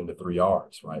treatment in the 3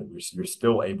 R's, right? You're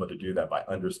still able to do that by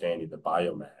understanding the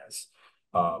biomass.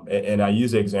 And I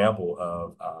use the example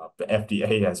of the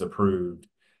FDA has approved.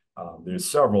 There's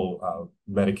several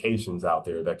medications out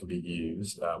there that can be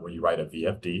used where you write a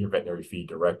VFD, or veterinary feed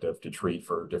directive, to treat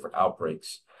for different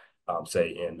outbreaks, say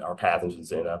in our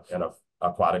pathogens in a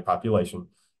aquatic population.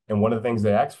 And one of the things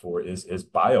they ask for is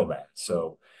biomass.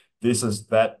 So this is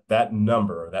that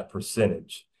number, that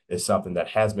percentage, is something that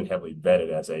has been heavily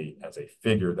vetted as a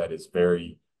figure that is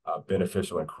very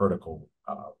beneficial and critical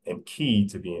and key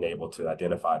to being able to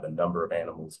identify the number of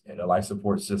animals in a life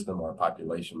support system or a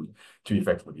population to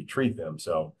effectively treat them.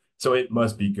 So it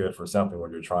must be good for something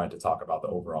when you're trying to talk about the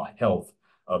overall health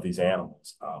of these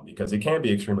animals, because it can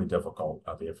be extremely difficult,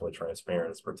 being fully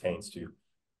transparent as pertains to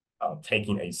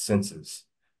taking a census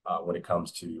when it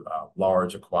comes to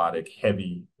large aquatic,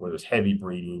 where there's heavy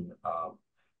breeding,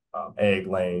 egg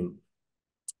laying,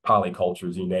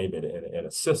 polycultures, you name it, in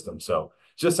a system. So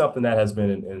just something that has been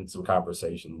in some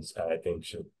conversations, I think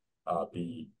should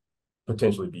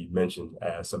potentially be mentioned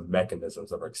as some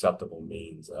mechanisms of acceptable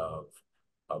means of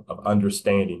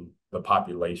understanding the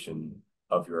population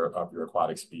of your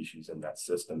aquatic species in that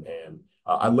system. And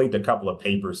I linked a couple of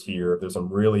papers here. There's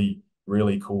some really,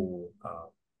 really cool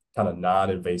kind of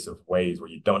non-invasive ways where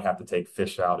you don't have to take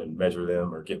fish out and measure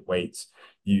them or get weights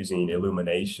using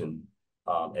illumination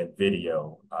and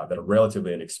video that are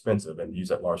relatively inexpensive and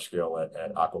used at large scale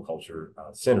at aquaculture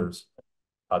centers.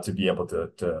 to be able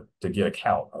to get a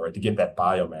count, or to get that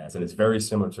biomass. And it's very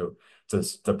similar to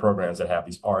programs that have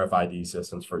these RFID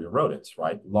systems for your rodents,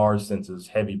 right? Large census,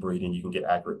 heavy breeding, you can get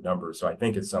accurate numbers. So I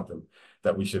think it's something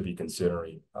that we should be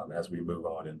considering as we move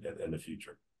on in the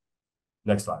future.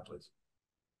 Next slide, please.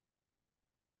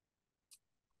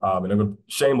 And a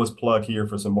shameless plug here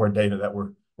for some more data that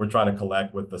we're trying to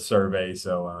collect with the survey.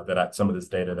 So some of this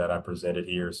data that I presented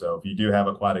here. So if you do have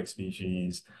aquatic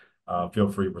species, feel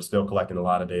free. We're still collecting a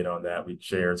lot of data on that. We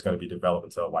share. It's going to be developed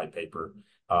into a white paper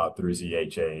through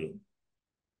ZHA.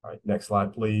 All right, next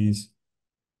slide, please.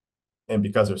 And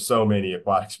because there's so many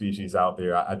aquatic species out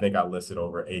there, I think I listed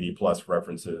over 80 plus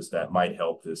references that might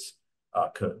help this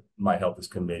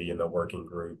committee and the working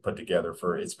group put together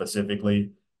for it,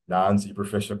 specifically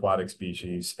non-zebrafish aquatic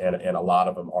species, and a lot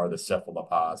of them are the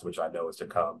cephalopods, which I know is to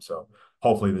come. So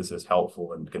hopefully this is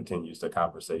helpful and continues the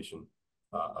conversation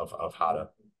of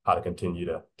how to continue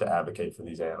to advocate for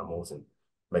these animals and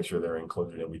make sure they're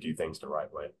included and we do things the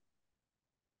right way.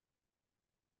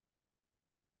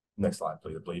 Next slide,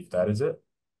 please. I believe that is it.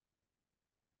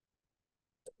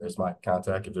 There's my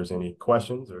contact if there's any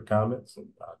questions or comments. And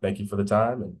thank you for the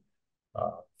time and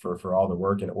for all the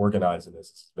work in organizing this.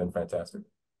 It's been fantastic.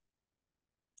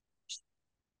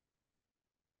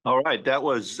 All right, that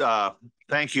was,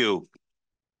 thank you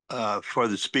for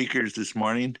the speakers this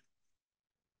morning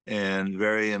and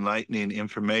very enlightening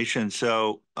information.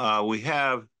 So we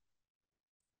have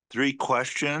 3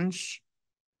 questions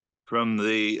from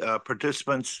the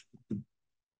participants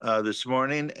this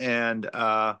morning, and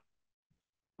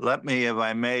let me, if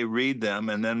I may, read them,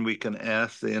 and then we can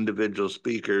ask the individual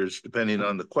speakers, depending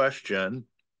on the question,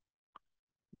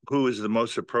 who is the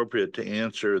most appropriate to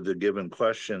answer the given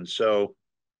question. So,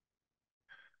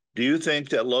 do you think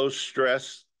that low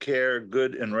stress care,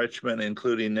 good enrichment,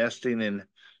 including nesting and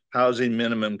housing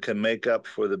minimum, can make up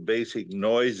for the basic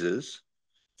noises,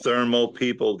 thermal,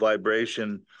 people,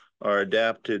 vibration, are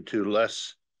adapted to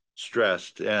less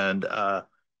stressed? And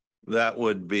that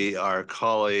would be our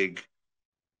colleague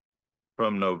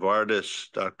from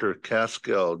Novartis, Dr.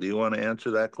 Caskill. Do you want to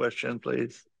answer that question,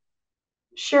 please?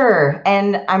 Sure.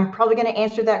 And I'm probably going to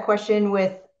answer that question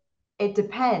with, it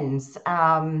depends.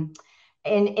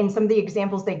 In some of the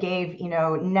examples they gave,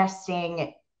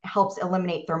 nesting helps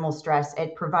eliminate thermal stress.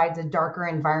 It provides a darker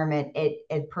environment.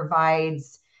 It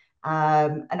provides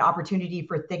an opportunity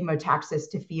for thigmotaxis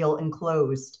to feel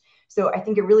enclosed. So I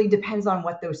think it really depends on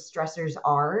what those stressors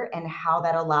are and how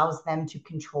that allows them to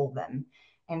control them.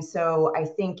 And so I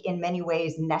think in many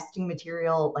ways, nesting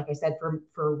material, like I said,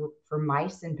 for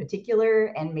mice in particular,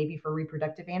 and maybe for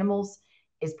reproductive animals,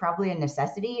 is probably a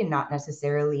necessity and not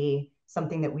necessarily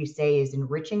something that we say is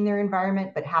enriching their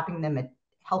environment, but helping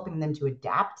them to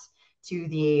adapt to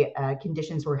the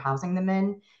conditions we're housing them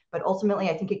in. But ultimately,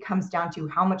 I think it comes down to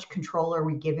how much control are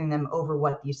we giving them over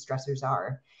what these stressors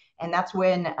are. And that's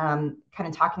when kind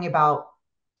of talking about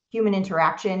human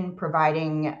interaction,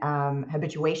 providing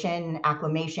habituation,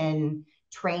 acclimation,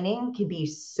 training can be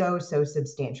so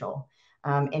substantial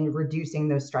in reducing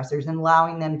those stressors and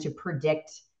allowing them to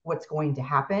predict what's going to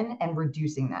happen and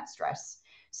reducing that stress.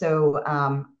 So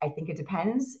I think it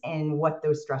depends in what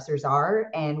those stressors are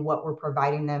and what we're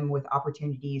providing them with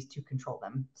opportunities to control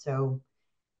them. So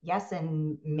yes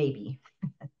and maybe.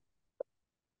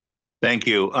 Thank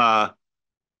you.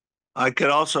 I could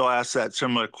also ask that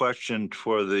similar question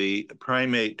for the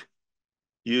primate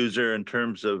user in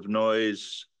terms of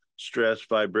noise, stress,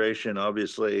 vibration.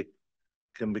 Obviously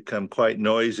can become quite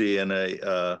noisy in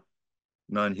a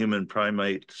non-human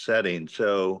primate setting.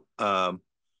 So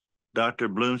Dr.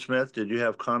 Bloomsmith, did you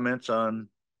have comments on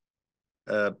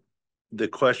the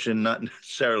question, not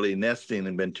necessarily nesting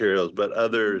in materials, but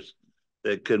others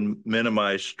that can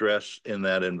minimize stress in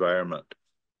that environment?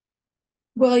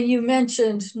 Well, you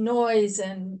mentioned noise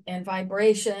and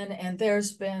vibration, and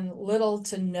there's been little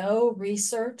to no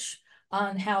research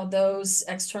on how those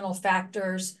external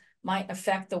factors might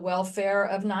affect the welfare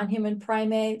of non-human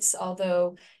primates,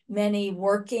 although many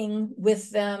working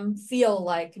with them feel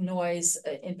like noise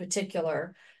in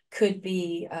particular could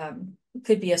be a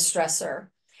stressor.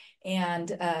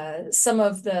 And some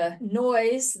of the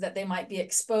noise that they might be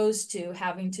exposed to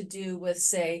having to do with,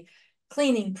 say,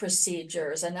 cleaning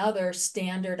procedures and other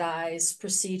standardized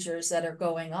procedures that are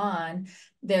going on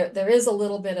there is a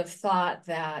little bit of thought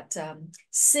that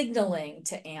signaling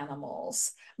to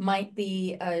animals might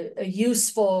be a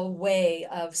useful way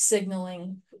of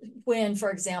signaling when,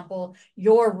 for example,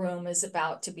 your room is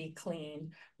about to be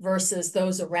cleaned versus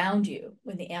those around you,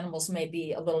 when the animals may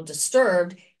be a little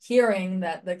disturbed hearing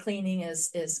that the cleaning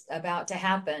is about to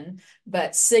happen,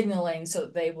 but signaling so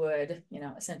that they would,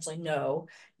 essentially know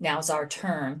now's our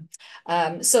turn.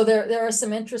 So there are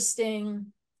some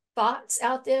interesting thoughts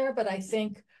out there, but I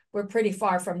think we're pretty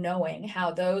far from knowing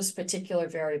how those particular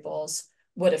variables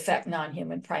would affect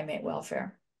non-human primate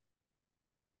welfare.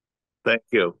 Thank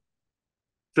you.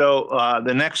 So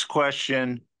the next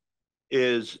question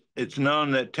is, it's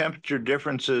known that temperature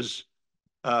differences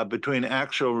between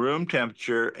actual room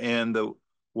temperature and the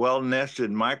well-nested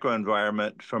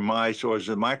microenvironment for mice, or is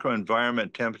the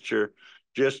microenvironment temperature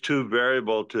just too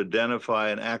variable to identify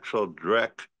an actual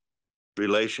direct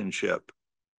relationship?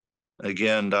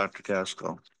 Again, Dr.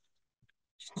 Casco.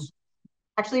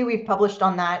 Actually, we've published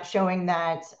on that, showing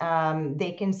that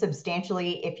they can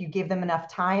substantially, if you give them enough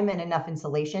time and enough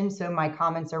insulation. So my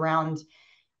comments around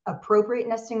appropriate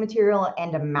nesting material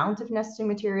and amount of nesting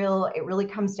material, it really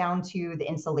comes down to the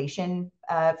insulation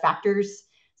factors,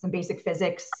 some basic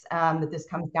physics that this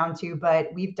comes down to.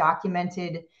 But we've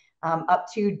documented up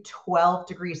to 12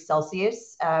 degrees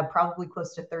Celsius, probably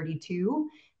close to 32,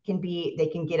 they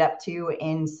can get up to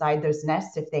inside those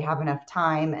nests if they have enough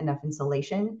time, enough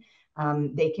insulation.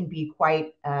 They can be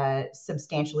quite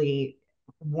substantially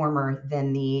warmer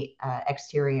than the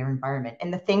exterior environment.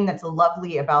 And the thing that's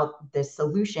lovely about this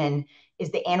solution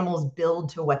is the animals build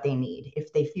to what they need.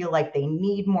 If they feel like they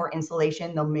need more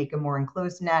insulation, they'll make a more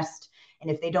enclosed nest.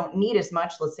 And if they don't need as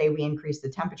much, let's say we increase the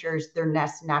temperatures, their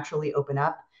nests naturally open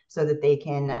up so that they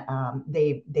can,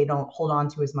 they don't hold on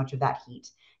to as much of that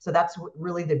heat. So that's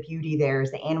really the beauty there,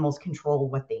 is the animals control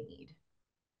what they need.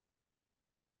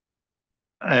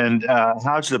 And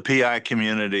how's the PI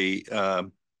community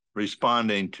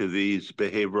responding to these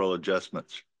behavioral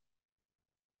adjustments?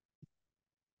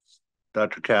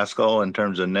 Dr. Casco, in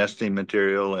terms of nesting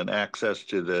material and access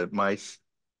to the mice?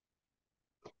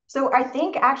 So I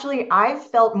think actually I've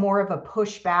felt more of a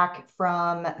pushback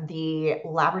from the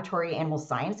laboratory animal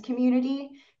science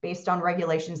community based on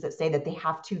regulations that say that they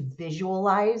have to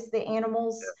visualize the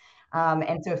animals.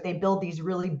 And so if they build these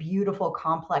really beautiful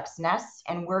complex nests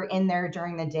and we're in there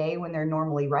during the day when they're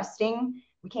normally resting,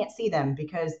 we can't see them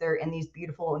because they're in these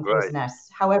beautiful enclosed nests.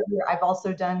 However, I've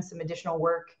also done some additional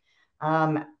work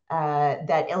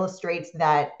that illustrates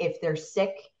that if they're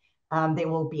sick, they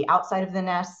will be outside of the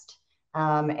nest.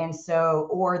 And so,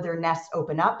 or their nests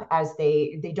open up as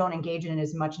they don't engage in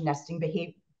as much nesting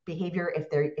behavior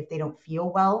if they don't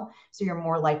feel well. So you're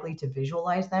more likely to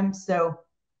visualize them. So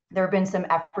there have been some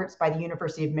efforts by the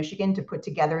University of Michigan to put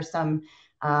together some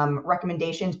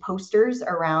recommendations, posters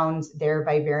around their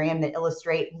vivarium that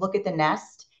illustrate, look at the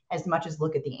nest as much as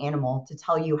look at the animal, to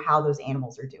tell you how those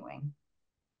animals are doing.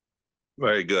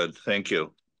 Very good. Thank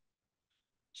you.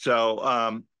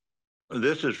 So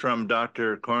this is from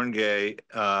Dr. Korngay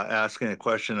asking a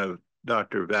question of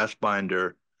Dr.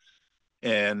 Vastbinder.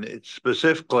 And it's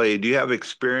specifically, do you have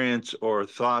experience or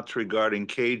thoughts regarding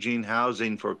caging,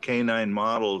 housing for canine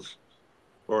models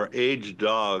or aged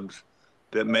dogs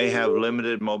that may have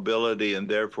limited mobility and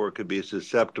therefore could be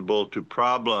susceptible to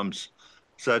problems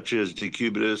such as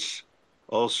decubitus,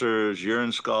 ulcers,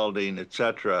 urine scalding,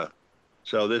 etc.?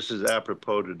 So this is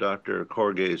apropos to Dr.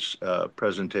 Korngay's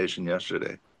presentation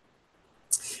yesterday.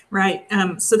 Right.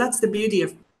 So that's the beauty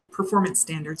of performance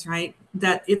standards, right?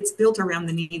 That it's built around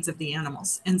the needs of the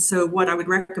animals. And so what I would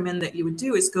recommend that you would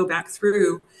do is go back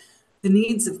through the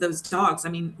needs of those dogs. I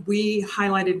mean, we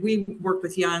work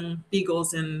with young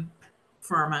beagles in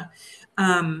pharma.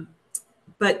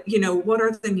 But, what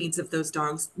are the needs of those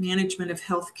dogs? Management of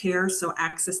health care, so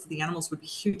access to the animals would be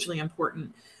hugely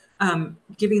important.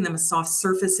 Giving them a soft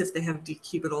surface if they have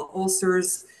decubital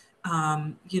ulcers,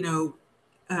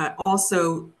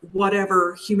 also,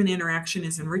 whatever human interaction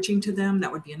is enriching to them, that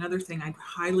would be another thing I'd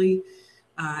highly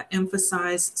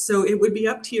emphasize. So it would be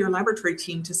up to your laboratory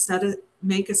team to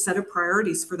make a set of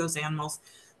priorities for those animals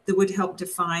that would help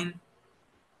define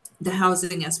the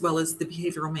housing as well as the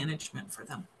behavioral management for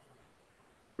them.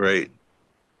 Great.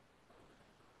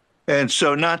 And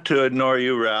so, not to ignore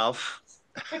you, Ralph,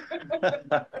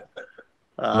 I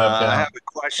have a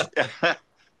question.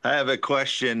 I have a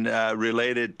question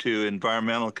related to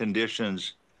environmental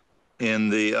conditions in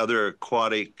the other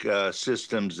aquatic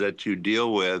systems that you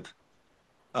deal with.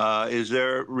 Is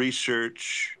there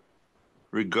research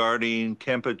regarding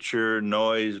temperature,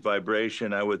 noise,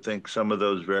 vibration? I would think some of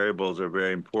those variables are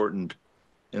very important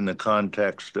in the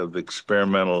context of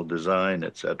experimental design,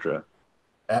 et cetera?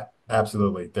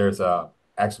 Absolutely. There's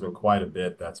actually been quite a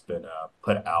bit that's been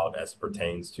put out as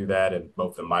pertains to that in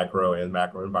both the micro and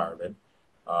macro environment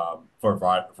for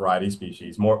a variety of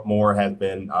species. More has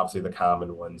been obviously the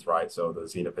common ones, right? So the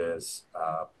xenophis,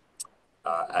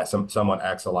 some on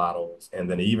axolotls, and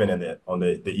then even on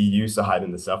the EU side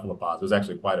in the cephalopods, there's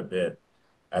actually quite a bit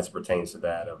as it pertains to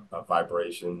that of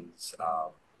vibrations.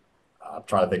 I'm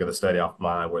trying to think of the study off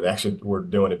mine where they actually were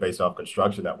doing it based off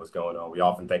construction that was going on. We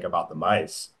often think about the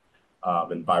mice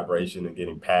and vibration and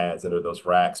getting pads under those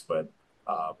racks, but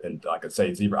and like I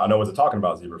say, I know I wasn't talking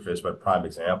about zebrafish, but prime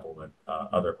example, but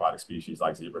other aquatic species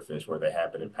like zebrafish where they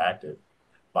have been impacted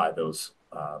by those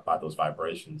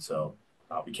vibrations. So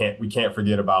we can't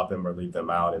forget about them or leave them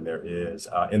out. And there is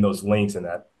in those links in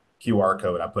that QR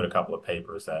code, I put a couple of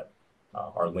papers that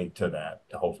are linked to that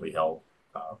to hopefully help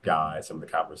guide some of the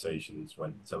conversations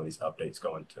when some of these updates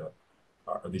go into,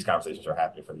 or these conversations are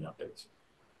happening for the updates.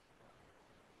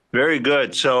 Very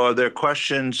good. So are there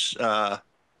questions that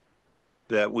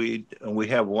we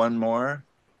have one more?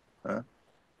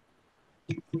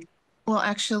 Well,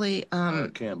 actually,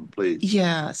 Kim, please.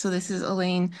 yeah, so this is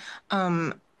Elaine.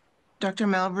 Dr.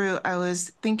 Malbrew, I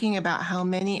was thinking about how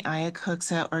many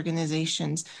IACUCSA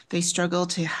organizations, they struggle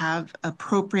to have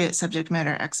appropriate subject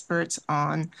matter experts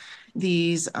on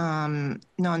these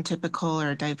non-typical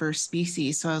or diverse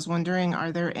species. So I was wondering,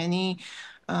 are there any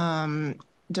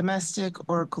domestic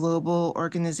or global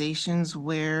organizations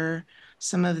where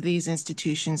some of these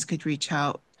institutions could reach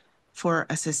out for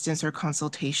assistance or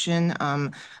consultation?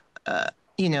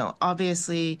 You know,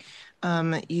 obviously,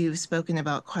 you've spoken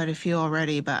about quite a few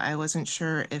already, but I wasn't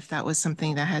sure if that was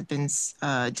something that had been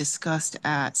discussed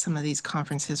at some of these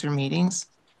conferences or meetings.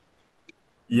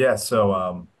 Yeah,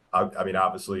 so I mean,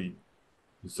 obviously,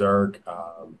 Zerg,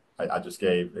 I just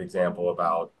gave an example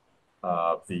about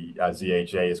the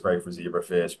ZHA is great for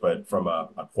zebrafish, but from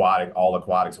all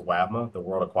aquatics, WAVMA, the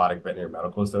World Aquatic Veterinary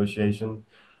Medical Association,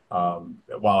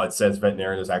 while it says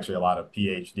veterinarian, there's actually a lot of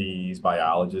PhDs,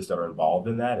 biologists that are involved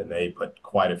in that, and they put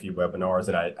quite a few webinars.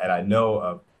 And I know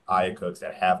of IACUCs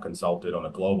that have consulted on a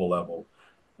global level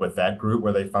with that group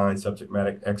where they find subject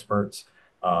matter experts.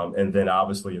 And then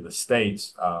obviously in the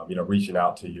States, you know, reaching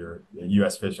out to your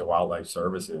U.S. Fish and Wildlife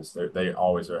Services, they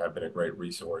always have been a great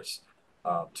resource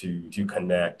to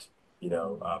connect, you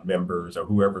know, members or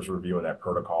whoever's reviewing that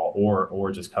protocol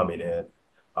or just coming in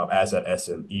as an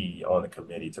SME on the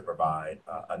committee to provide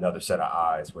another set of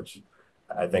eyes, which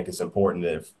I think is important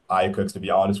if IACUCs to be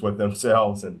honest with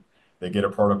themselves and they get a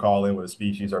protocol in with a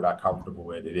species they're not comfortable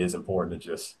with. It is important to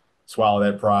just swallow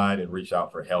that pride and reach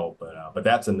out for help. But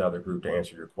that's another group to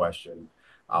answer your question.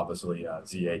 Obviously,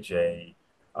 ZHA.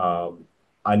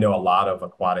 I know a lot of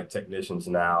aquatic technicians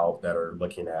now that are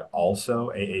looking at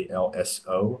also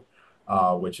AALSO,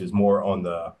 which is more on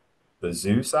the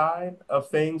zoo side of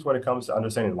things when it comes to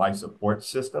understanding life support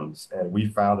systems. And we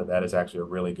found that that is actually a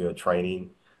really good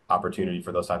training opportunity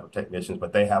for those type of technicians,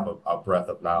 but they have a breadth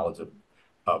of knowledge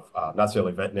of not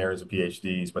necessarily veterinarians or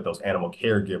PhDs, but those animal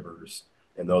caregivers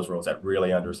in those roles that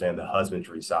really understand the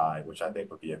husbandry side, which I think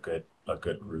would be a good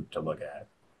group to look at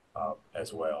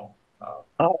as well.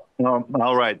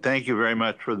 All right. Thank you very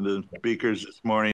much for the speakers this morning.